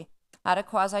capacity. At a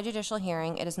quasi-judicial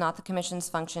hearing, it is not the commission's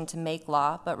function to make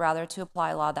law, but rather to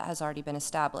apply law that has already been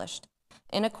established.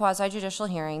 In a quasi-judicial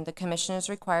hearing, the commission is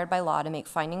required by law to make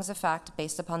findings of fact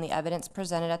based upon the evidence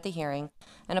presented at the hearing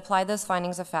and apply those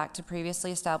findings of fact to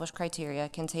previously established criteria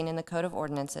contained in the Code of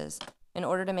Ordinances in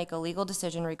order to make a legal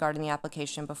decision regarding the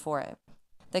application before it.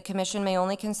 The commission may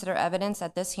only consider evidence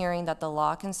at this hearing that the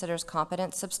law considers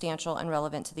competent, substantial, and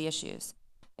relevant to the issues.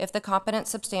 If the competent,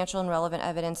 substantial, and relevant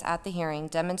evidence at the hearing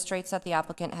demonstrates that the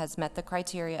applicant has met the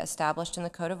criteria established in the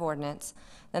Code of Ordinance,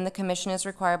 then the commission is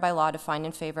required by law to find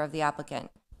in favor of the applicant.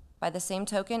 By the same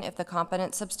token, if the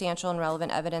competent, substantial, and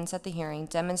relevant evidence at the hearing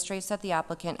demonstrates that the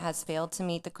applicant has failed to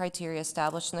meet the criteria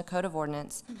established in the Code of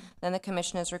Ordinance, then the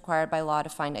commission is required by law to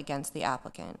find against the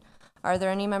applicant. Are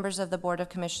there any members of the Board of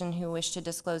Commission who wish to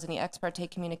disclose any ex parte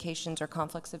communications or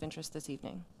conflicts of interest this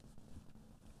evening?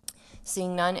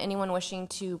 Seeing none, anyone wishing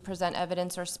to present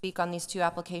evidence or speak on these two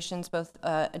applications, both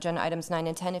agenda items 9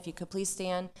 and 10, if you could please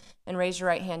stand and raise your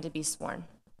right hand to be sworn.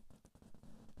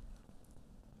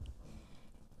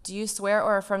 Do you swear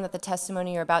or affirm that the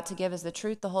testimony you're about to give is the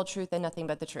truth, the whole truth, and nothing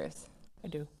but the truth? I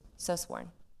do. So sworn.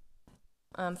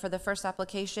 For the first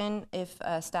application, if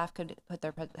staff could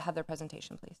have their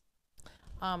presentation, please.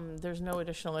 There's no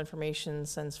additional information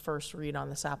since first read on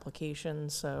this application,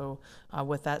 so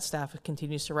with that, staff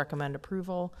continues to recommend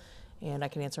approval, and I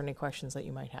can answer any questions that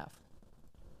you might have.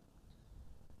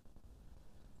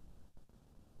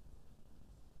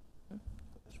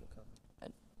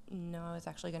 No, I was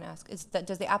actually going to ask,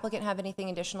 does the applicant have anything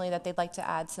additionally that they'd like to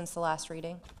add since the last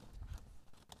reading?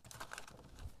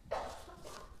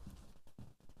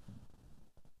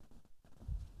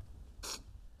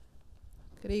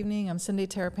 Good evening. I'm Cindy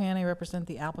Terrapini. I represent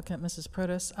the applicant, Mrs.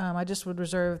 Protus. I just would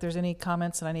reserve if there's any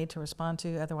comments that I need to respond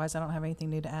to. Otherwise, I don't have anything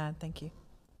new to add. Thank you.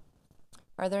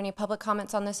 Are there any public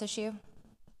comments on this issue?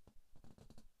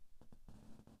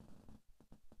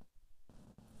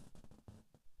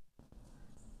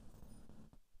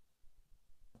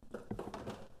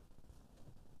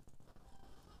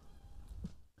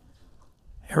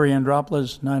 Harry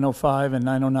Andropoulos, 905 and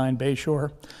 909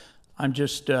 Bayshore. I'm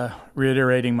just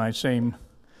reiterating my same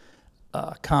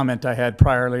comment I had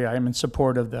priorly. I am in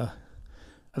support of the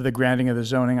granting of the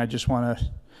zoning. I just want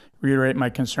to reiterate my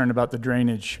concern about the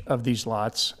drainage of these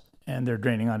lots, and they're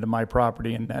draining onto my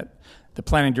property, and that the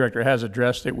planning director has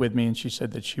addressed it with me, and she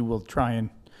said that she will try and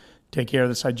take care of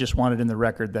this. I just wanted in the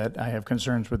record that I have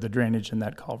concerns with the drainage in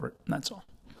that culvert, and that's all.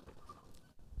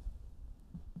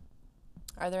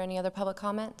 Are there any other public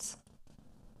comments?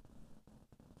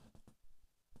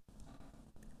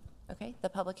 Okay, the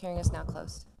public hearing is now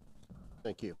closed.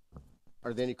 Thank you.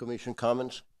 Are there any commission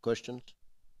comments, questions?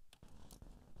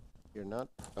 Here not,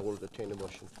 I will entertain a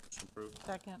motion.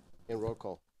 Second. And roll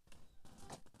call.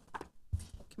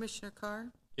 Commissioner Carr?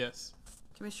 Yes.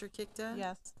 Commissioner Kikta?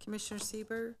 Yes. Commissioner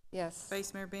Sieber, Yes.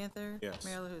 Vice Mayor Banther? Yes.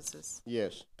 Mayor LaHousas?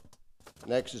 Yes.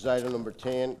 Next is item number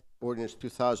 10, ordinance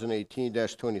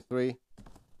 2018-23.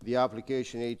 The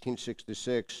application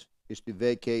 1866 is to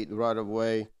vacate the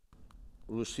right-of-way,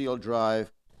 Lucille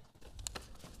Drive,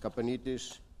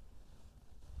 Capanitis.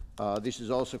 This is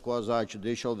also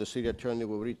quasi-judicial. The city attorney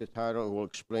will read the title and will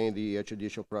explain the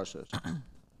judicial process.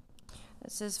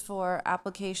 This is for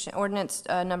application, ordinance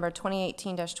number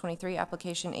 2018-23,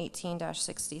 application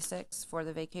 18-66 for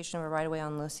the vacation of a right-of-way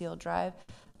on Lucille Drive.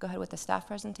 Go ahead with the staff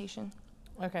presentation.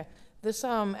 Okay. This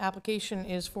application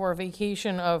is for a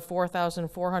vacation of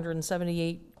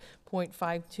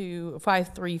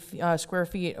 4,478.53 square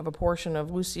feet of a portion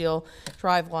of Lucille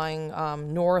Drive lying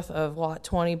north of Lot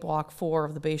 20, Block 4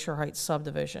 of the Bayshore Heights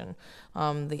subdivision.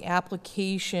 The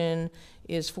application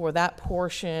is for that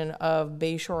portion of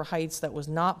Bayshore Heights that was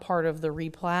not part of the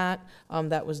replat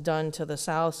that was done to the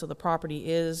south. So the property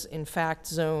is, in fact,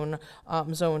 zoned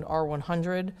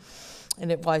R100. And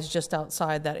it lies just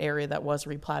outside that area that was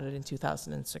replatted in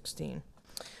 2016.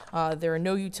 There are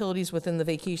no utilities within the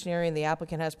vacation area, and the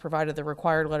applicant has provided the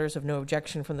required letters of no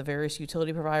objection from the various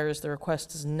utility providers. The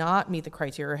request does not meet the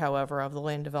criteria, however, of the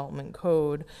Land Development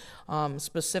Code,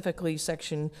 specifically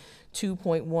Section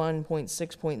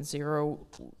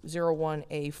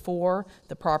 2.1.6.001A4.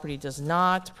 The property does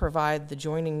not provide the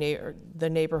joining the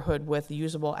neighborhood with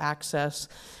usable access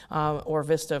or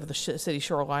vista of the city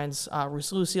shorelines.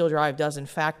 Lucille Drive does in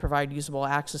fact provide usable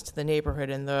access to the neighborhood,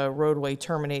 and the roadway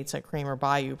terminates at Kramer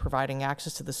Bayou, providing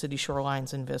access to the city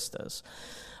shorelines and vistas.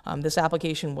 This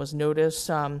application was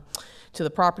noticed to the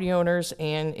property owners,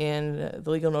 and the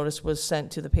legal notice was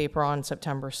sent to the paper on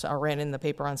ran in the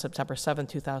paper on September 7,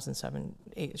 2007.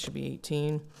 It should be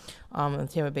 18. The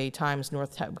Tampa Bay Times,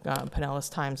 North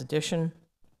Pinellas Times edition.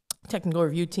 Technical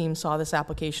review team saw this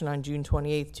application on June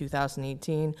 28,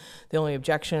 2018. The only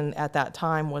objection at that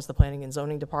time was the Planning and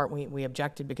Zoning Department. We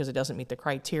objected because it doesn't meet the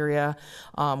criteria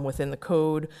within the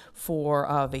code for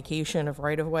vacation of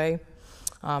right-of-way.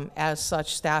 As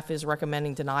such, staff is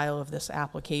recommending denial of this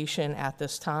application at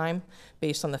this time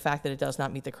based on the fact that it does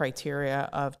not meet the criteria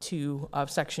of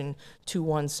Section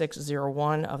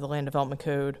 21601 of the Land Development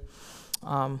Code.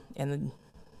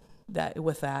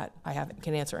 With that, I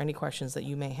can answer any questions that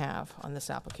you may have on this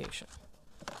application.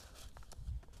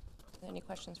 Any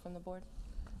questions from the board?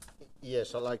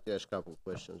 Yes, I'd like to ask a couple of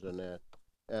questions on that.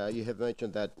 You have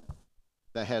mentioned that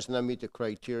has not met the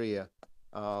criteria,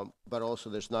 but also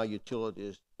there's now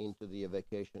utilities into the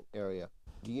vacation area.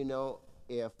 Do you know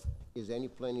if is any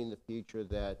plan in the future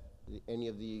that any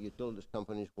of the utilities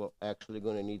companies will actually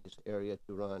going to need this area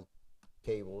to run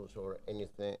cables or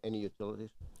anything, any utilities?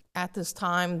 At this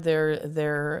time, there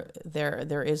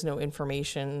is no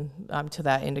information to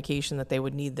that indication that they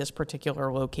would need this particular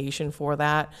location for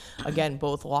that. Again,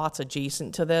 both lots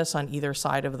adjacent to this on either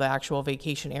side of the actual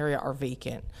vacation area are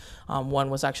vacant. One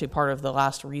was actually part of the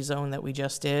last rezone that we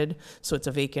just did, so it's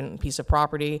a vacant piece of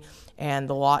property. And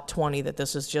the lot 20 that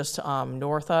this is just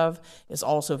north of is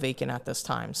also vacant at this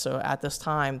time. So at this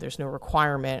time, there's no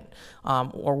requirement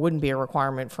or wouldn't be a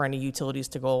requirement for any utilities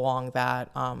to go along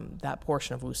that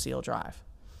portion of Lucille Drive.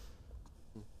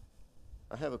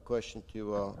 I have a question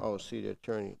to our city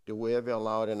attorney. Do we ever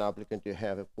allow an applicant to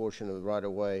have a portion of the right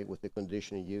of way with the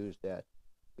condition of use that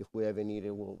if we ever need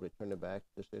it, we'll return it back to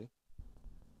the city?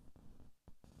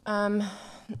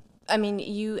 I mean,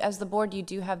 you, as the board, you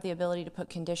do have the ability to put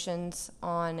conditions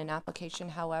on an application.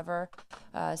 However,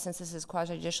 since this is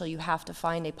quasi-judicial, you have to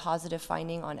find a positive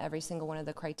finding on every single one of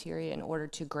the criteria in order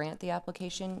to grant the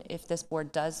application. If this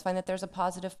board does find that there's a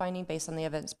positive finding based on the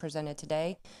evidence presented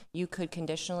today, you could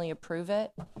conditionally approve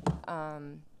it,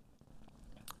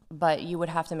 but you would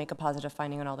have to make a positive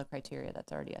finding on all the criteria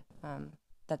that's already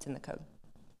that's in the code.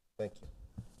 Thank you.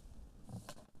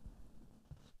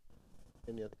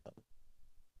 Any other comments?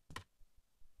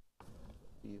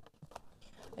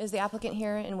 Is the applicant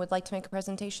here and would like to make a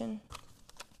presentation?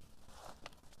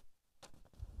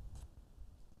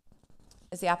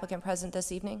 Is the applicant present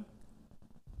this evening?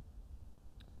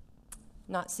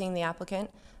 Not seeing the applicant.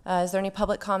 Is there any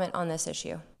public comment on this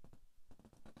issue?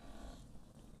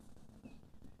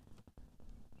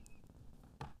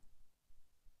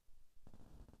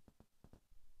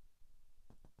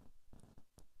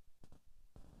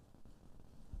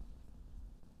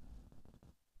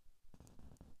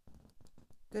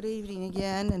 Good evening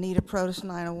again. Anita Protas,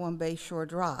 901 Bayshore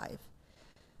Drive.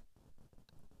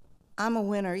 I'm a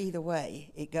winner either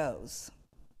way it goes.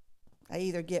 I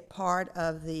either get part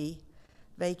of the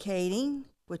vacating,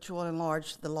 which will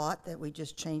enlarge the lot that we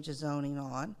just changed the zoning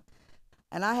on,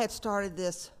 and I had started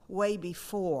this way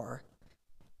before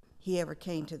he ever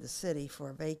came to the city for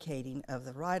a vacating of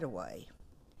the right-of-way.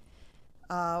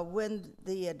 When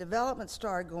the development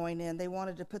started going in, they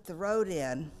wanted to put the road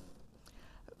in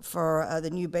for the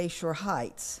new Bayshore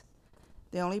Heights.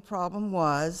 The only problem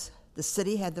was the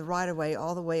city had the right-of-way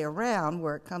all the way around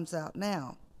where it comes out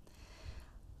now.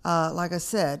 Like I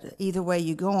said, either way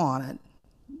you go on it,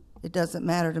 it doesn't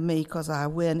matter to me because I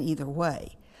win either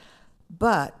way.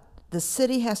 But the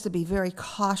city has to be very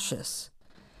cautious.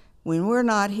 When we're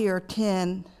not here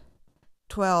 10,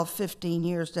 12, 15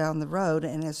 years down the road,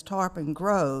 and as Tarpon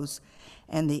grows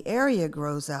and the area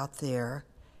grows out there,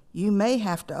 you may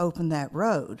have to open that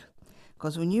road.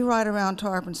 Because when you ride around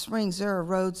Tarpon Springs, there are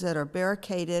roads that are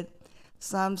barricaded,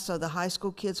 some so the high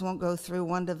school kids won't go through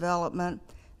one development,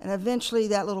 and eventually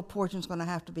that little portion's going to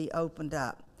have to be opened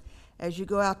up. As you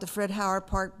go out to Fred Howard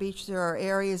Park Beach, there are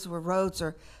areas where roads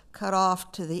are cut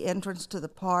off to the entrance to the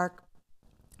park.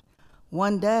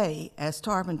 One day, as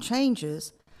Tarpon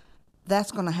changes,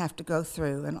 that's going to have to go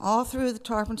through. And all through the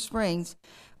Tarpon Springs,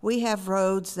 we have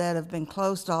roads that have been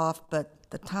closed off,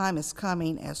 but the time is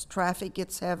coming as traffic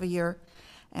gets heavier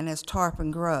and as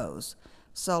Tarpon grows.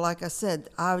 So like I said,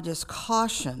 I would just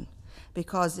caution,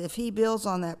 because if he builds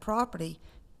on that property,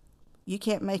 you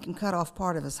can't make him cut off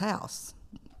part of his house,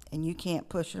 and you can't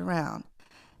push it around.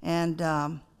 And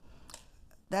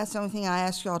that's the only thing I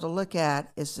ask y'all to look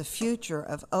at, is the future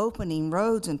of opening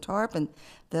roads in Tarpon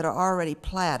that are already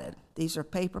platted. These are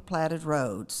paper platted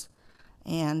roads.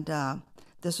 And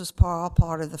this was all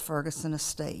part of the Ferguson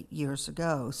estate years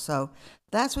ago. So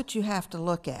that's what you have to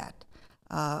look at.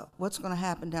 What's going to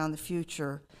happen down the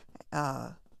future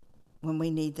when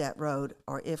we need that road,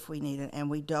 or if we need it, and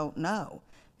we don't know.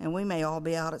 And we may all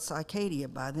be out at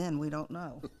Cicadia by then, we don't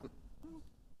know.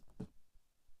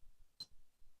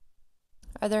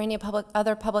 Are there any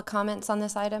other public comments on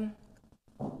this item?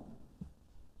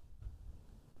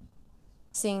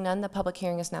 Seeing none, the public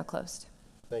hearing is now closed.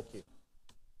 Thank you.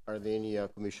 Are there any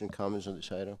commission comments on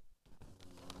this item?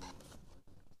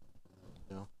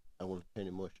 No? I will entertain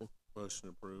a motion. Motion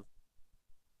approved.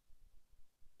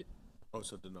 Oh,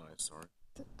 so deny, sorry.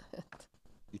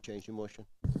 You change your motion?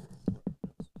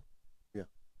 Yeah.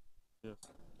 Yes.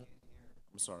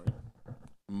 I'm sorry.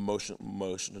 Motion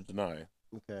to deny.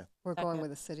 Okay. We're going with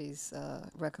the city's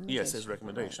recommendation. Yes, his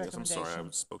recommendation. Yes, I'm sorry, I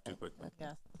spoke too quickly.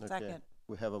 Yes. Okay. Second.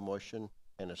 We have a motion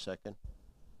and a second.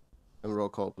 And roll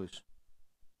call, please.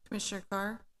 Commissioner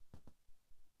Carr?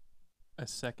 A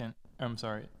second, I'm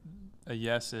sorry, a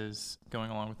yes is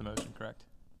going along with the motion, correct?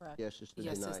 Correct. Yes, is to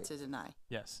Yes, deny. is to deny.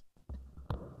 Yes.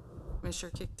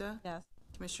 Commissioner Kikta? Yes.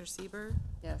 Commissioner Sieber,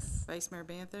 Yes. Vice Mayor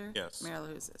Banther? Yes. Mayor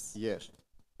LaHousas? Yes.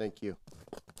 Thank you.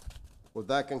 Well,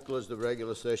 that concludes the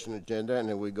regular session agenda, and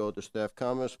then we go to staff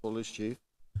comments. Police Chief,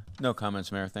 No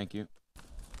comments, Mayor. Thank you.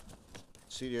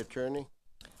 City Attorney.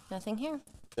 Nothing here.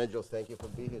 Angel, thank you for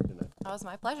being here tonight. That was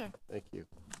my pleasure. Thank you.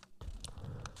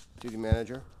 City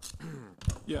Manager.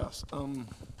 Yes,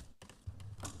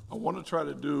 I want to try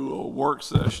to do a work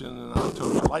session in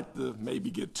October. I'd like to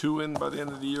maybe get two in by the end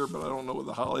of the year, but I don't know with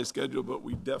the holiday schedule, but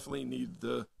we definitely need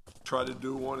to try to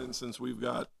do one. And since we've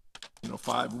got,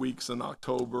 5 weeks in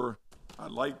October,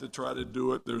 I'd like to try to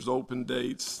do it. There's open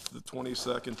dates, the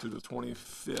 22nd to the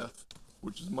 25th,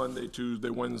 which is Monday, Tuesday,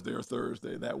 Wednesday, or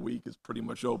Thursday. That week is pretty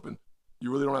much open.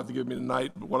 You really don't have to give me the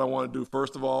night, but what I want to do,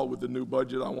 first of all, with the new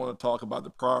budget, I want to talk about the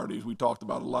priorities. We talked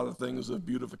about a lot of things of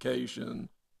beautification,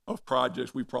 of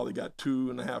projects. We probably got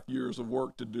 2.5 years of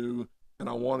work to do, and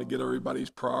I want to get everybody's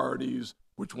priorities,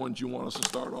 which ones you want us to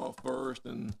start off first,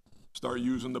 and start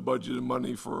using the budgeted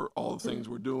money for all the things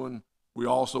we're doing. We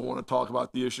also want to talk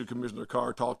about the issue Commissioner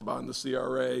Carr talked about in the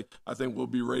CRA. I think we'll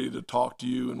be ready to talk to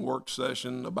you in work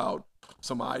session about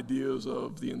some ideas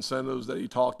of the incentives that he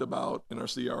talked about in our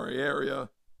CRA area,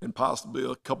 and possibly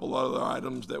a couple other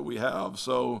items that we have.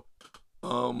 So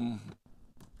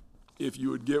if you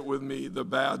would get with me the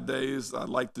bad days, I'd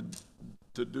like to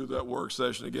do that work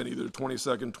session again, either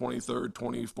 22nd, 23rd,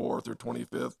 24th, or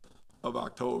 25th of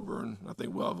October. And I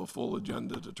think we'll have a full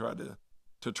agenda to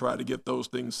try to get those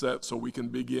things set so we can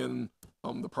begin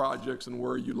the projects and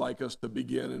where you'd like us to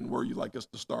begin and where you'd like us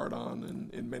to start on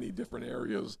in many different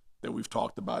areas that we've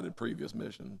talked about in previous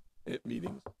meetings. Thank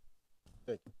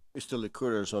you. Mr.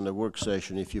 Licouris, on the work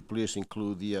session, if you please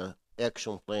include the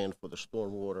action plan for the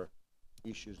stormwater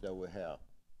issues that we have.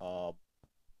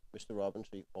 Mr. Robbins,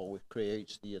 he always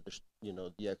creates the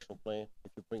action plan,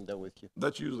 if you bring that with you.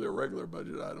 That's usually a regular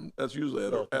budget item. That's usually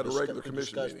at a regular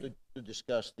commission meeting. To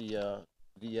discuss the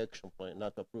action plan,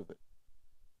 not to approve it.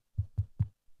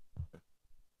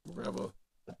 We're gonna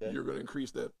have you're gonna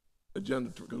increase that agenda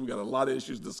because we got a lot of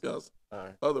issues to discuss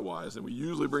otherwise, and we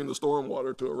usually bring the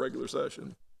stormwater to a regular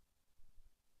session.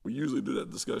 We usually do that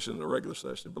discussion in a regular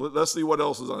session, but let's see what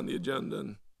else is on the agenda.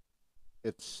 And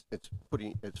it's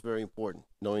very important,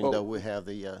 knowing that we have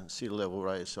the sea level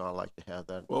rise, so I like to have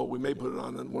that. Well, we may put it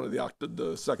on in one of the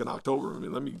 2nd October. I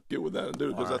mean, let me get with that and do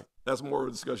it, because that's more of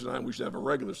a discussion item. We should have a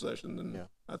regular session, and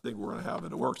I think we're going to have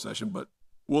it a work session, but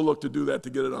we'll look to do that to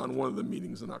get it on one of the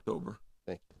meetings in October.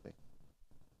 Thank you.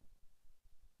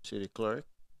 City Clerk.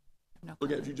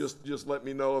 Okay, if you just let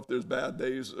me know if there's bad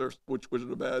days or which are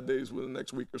the bad days within the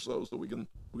next week or so we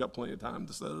got plenty of time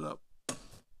to set it up.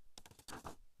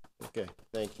 Okay,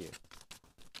 thank you.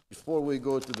 Before we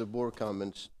go to the board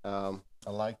comments, I'd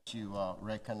like to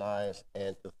recognize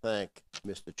and to thank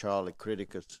Mr. Charlie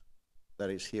Criticus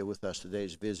that is here with us today.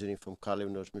 He's visiting from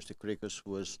California. Mr. Criticus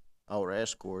was our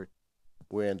escort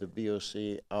when the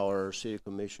BOC, our city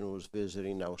commissioner, was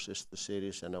visiting our sister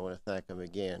cities, and I want to thank him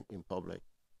again in public.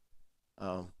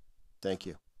 Thank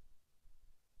you.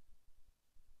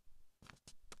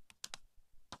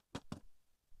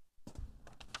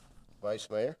 Vice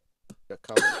Mayor, got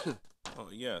comments? Oh,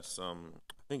 yes. I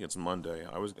think it's Monday.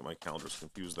 I always get my calendars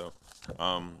confused, though.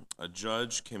 A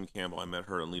judge, Kim Campbell, I met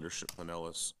her in Leadership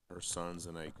Pinellas. Her son's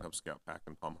in a Cub Scout pack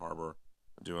in Palm Harbor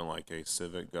doing like a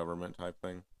civic government type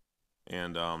thing.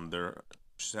 And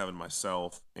she's having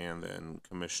myself and then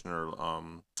Commissioner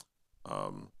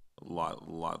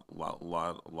Ladvala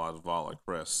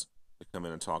Chris to come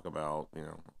in and talk about,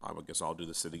 I guess I'll do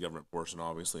the city government portion,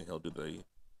 obviously. He'll do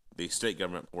the state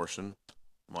government portion.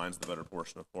 Mine's the better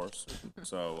portion, of course.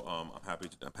 So I'm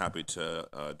happy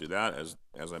to do that.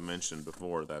 As I mentioned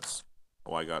before, that's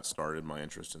how I got started. My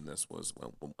interest in this was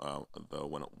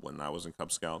when I was in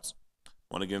Cub Scouts.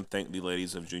 I want to again thank the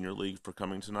ladies of Junior League for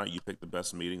coming tonight. You picked the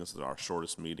best meeting. This is our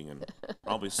shortest meeting in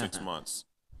probably 6 months,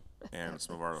 and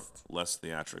some of our less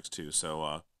theatrics too.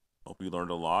 So hope you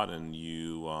learned a lot and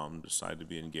you decide to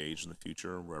be engaged in the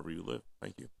future wherever you live.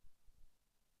 Thank you.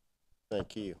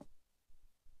 Thank you.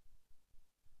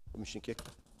 Commissioner Kick.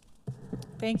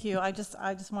 Thank you. I just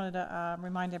wanted to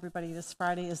remind everybody this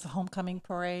Friday is the homecoming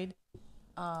parade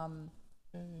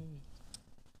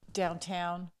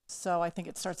downtown. So I think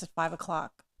it starts at 5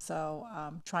 o'clock. So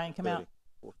try and come out.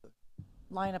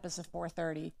 Lineup is at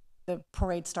 4:30. The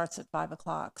parade starts at 5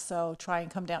 o'clock. So try and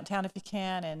come downtown if you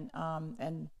can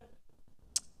and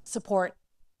support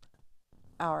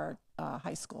our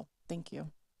high school. Thank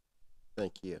you.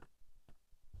 Thank you.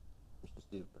 Mr.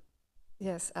 Steve.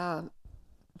 Yes,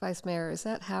 Vice Mayor, is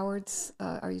that Howard's,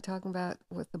 are you talking about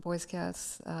with the Boy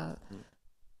Scouts,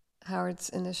 Howard's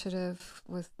initiative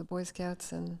with the Boy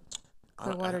Scouts and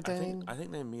Clearwater Dane? I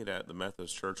think they meet at the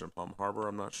Methodist Church in Palm Harbor.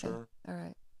 I'm not sure. All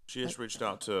right. She just reached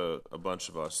out to a bunch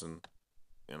of us, and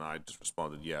I just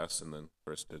responded yes, and then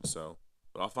Chris did so.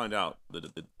 But I'll find out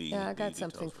Yeah, I got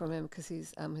something from him because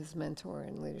he's his mentor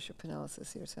in Leadership Pinellas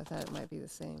this year, so I thought it might be the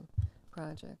same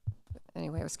project. But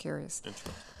anyway, I was curious.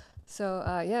 Interesting. So,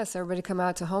 yes, everybody come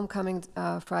out to homecoming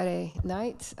Friday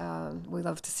night. We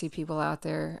love to see people out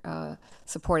there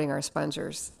supporting our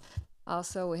spongers.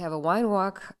 Also, we have a wine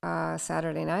walk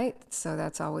Saturday night, so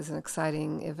that's always an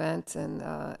exciting event and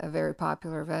a very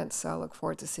popular event, so I look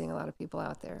forward to seeing a lot of people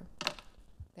out there.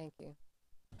 Thank you.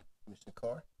 Mr.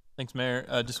 Carr? Thanks, Mayor.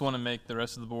 I just want to make the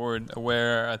rest of the board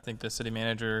aware. I think the city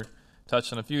manager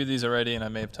touched on a few of these already, and I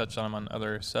may have touched on them on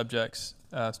other subjects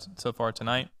so far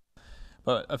tonight.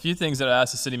 But a few things that I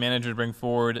asked the city manager to bring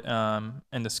forward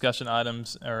and discussion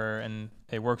items or in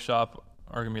a workshop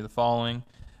are going to be the following.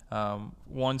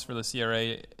 One's for the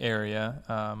CRA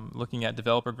area, looking at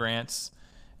developer grants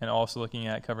and also looking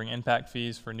at covering impact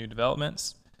fees for new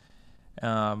developments.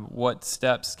 What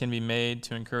steps can be made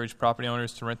to encourage property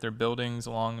owners to rent their buildings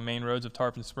along the main roads of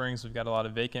Tarpon Springs? We've got a lot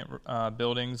of vacant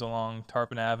buildings along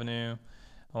Tarpon Avenue,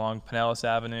 along Pinellas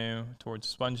Avenue, towards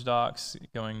Sponge Docks,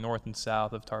 going north and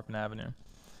south of Tarpon Avenue.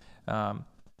 And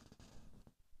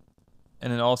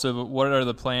then also, what are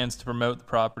the plans to promote the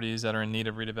properties that are in need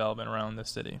of redevelopment around the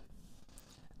city?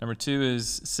 Number two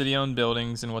is city-owned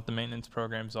buildings and what the maintenance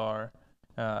programs are.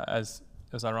 As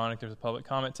ironic, there's a public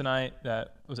comment tonight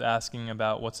that was asking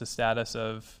about what's the status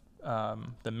of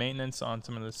the maintenance on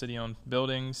some of the city-owned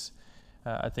buildings.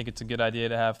 I think it's a good idea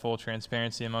to have full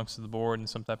transparency amongst the board and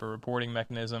some type of reporting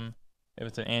mechanism. If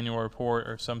it's an annual report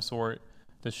or some sort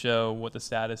to show what the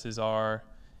statuses are,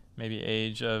 maybe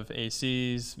age of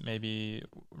ACs, maybe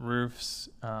roofs,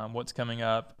 what's coming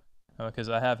up, because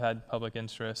I have had public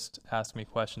interest ask me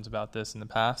questions about this in the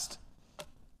past.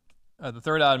 The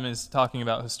third item is talking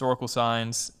about historical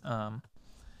signs. When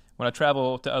I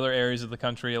travel to other areas of the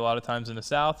country, a lot of times in the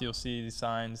South, you'll see these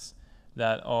signs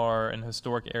that are in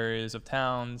historic areas of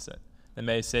towns that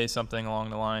may say something along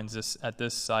the lines, "This at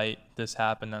this site, this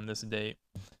happened on this date."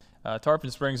 Tarpon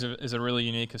Springs is a really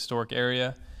unique historic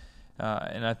area,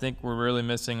 and I think we're really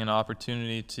missing an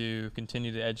opportunity to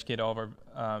continue to educate all of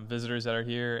our visitors that are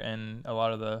here and a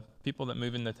lot of the people that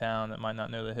move into town that might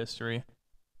not know the history.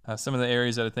 Some of the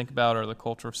areas that I think about are the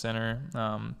Cultural Center,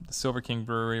 the Silver King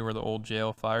Brewery where the old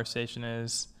jail fire station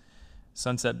is,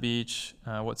 Sunset Beach,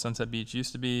 what Sunset Beach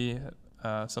used to be,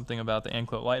 something about the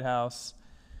Anclote Lighthouse,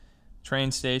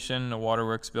 train station, a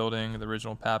waterworks building, the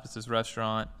original Pappas'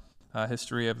 restaurant,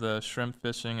 history of the shrimp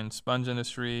fishing and sponge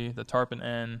industry, the Tarpon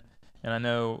Inn, and I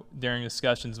know during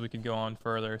discussions we could go on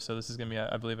further, so this is going to be,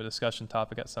 I believe, a discussion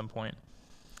topic at some point.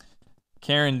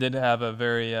 Karen did have a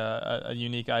very a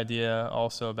unique idea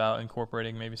also about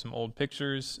incorporating maybe some old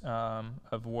pictures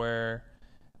of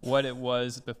what it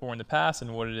was before in the past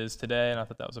and what it is today, and I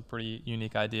thought that was a pretty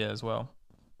unique idea as well.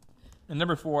 And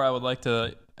number 4, I would like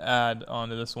to add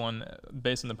onto this one,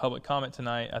 based on the public comment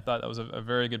tonight, I thought that was a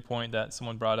very good point that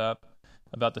someone brought up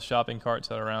about the shopping carts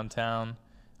that are around town.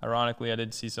 Ironically, I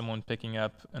did see someone picking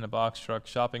up in a box truck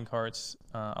shopping carts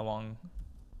along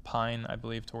Pine, I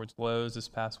believe, towards Lowe's this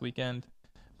past weekend.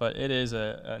 But it is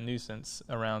a nuisance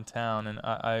around town, and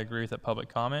I agree with that public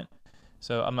comment.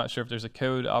 So I'm not sure if there's a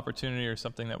code opportunity or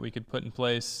something that we could put in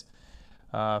place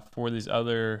for these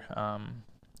other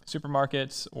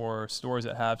supermarkets or stores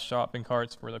that have shopping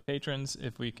carts for their patrons,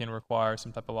 if we can require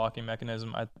some type of locking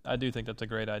mechanism. I do think that's a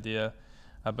great idea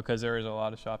because there is a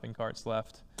lot of shopping carts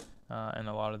left in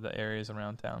a lot of the areas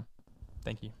around town.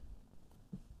 Thank you.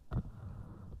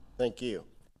 Thank you.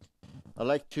 I'd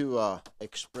like to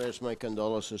express my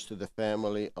condolences to the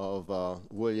family of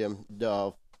William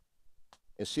Dove,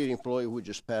 a city employee who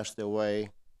just passed away.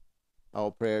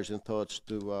 Our prayers and thoughts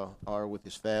are with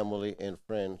his family and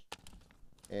friends.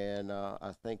 And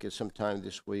I think at some time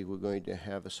this week we're going to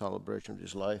have a celebration of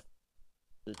his life.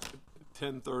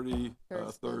 10:30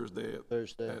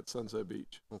 Thursday at Sunset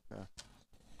Beach. Okay.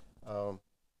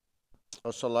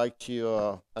 Also like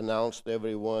to announce to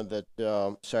everyone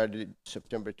that Saturday,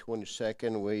 September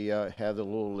 22nd, we have the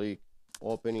Little League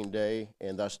opening day,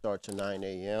 and that starts at 9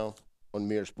 a.m. on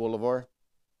Mears Boulevard.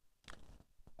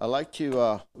 I'd like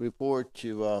to report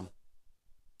to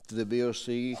the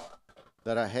BOC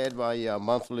that I had my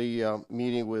monthly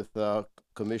meeting with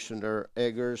Commissioner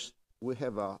Eggers. We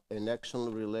have an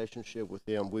excellent relationship with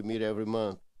him. We meet every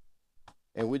month,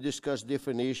 and we discuss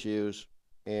different issues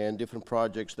and different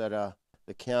projects that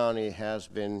the county has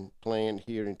been planned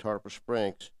here in Tarpon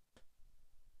Springs.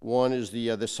 One is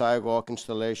the sidewalk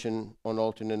installation on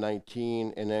alternate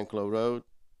 19 and Anclo Road.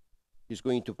 He's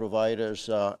going to provide us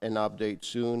an update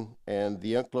soon. And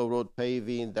the Anclo Road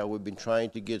paving that we've been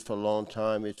trying to get for a long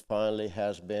time, it finally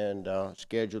has been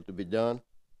scheduled to be done.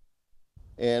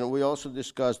 And we also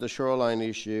discussed the shoreline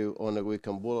issue on the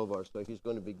Wickham Boulevard. So he's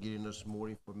going to be giving us more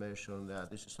information on that.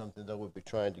 This is something that we've been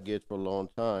trying to get for a long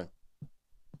time.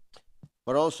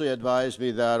 But also he advised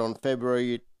me that on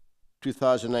February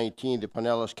 2019, the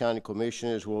Pinellas County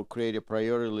Commissioners will create a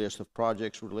priority list of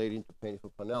projects relating to Painted for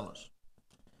Pinellas.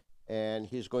 And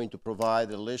he's going to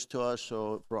provide a list to us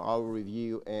for our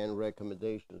review and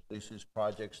recommendations. This is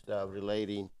projects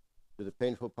relating to the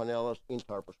Painted for Pinellas in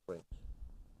Tarpon Springs.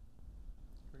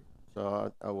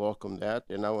 So I welcome that.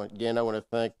 And again, I want to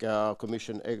thank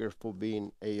Commissioner Eggers for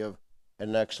being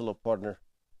an excellent partner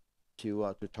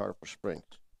to Tarpon Springs.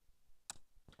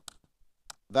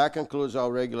 That concludes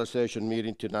our regular session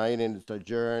meeting tonight, and it's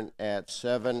adjourned at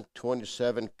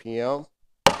 7:27 p.m.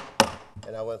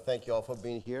 And I want to thank you all for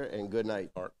being here, and good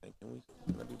night. Art, can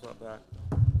that be brought back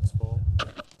this fall?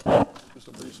 Do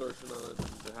some research on it.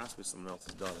 There has to be someone else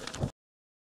who's done it.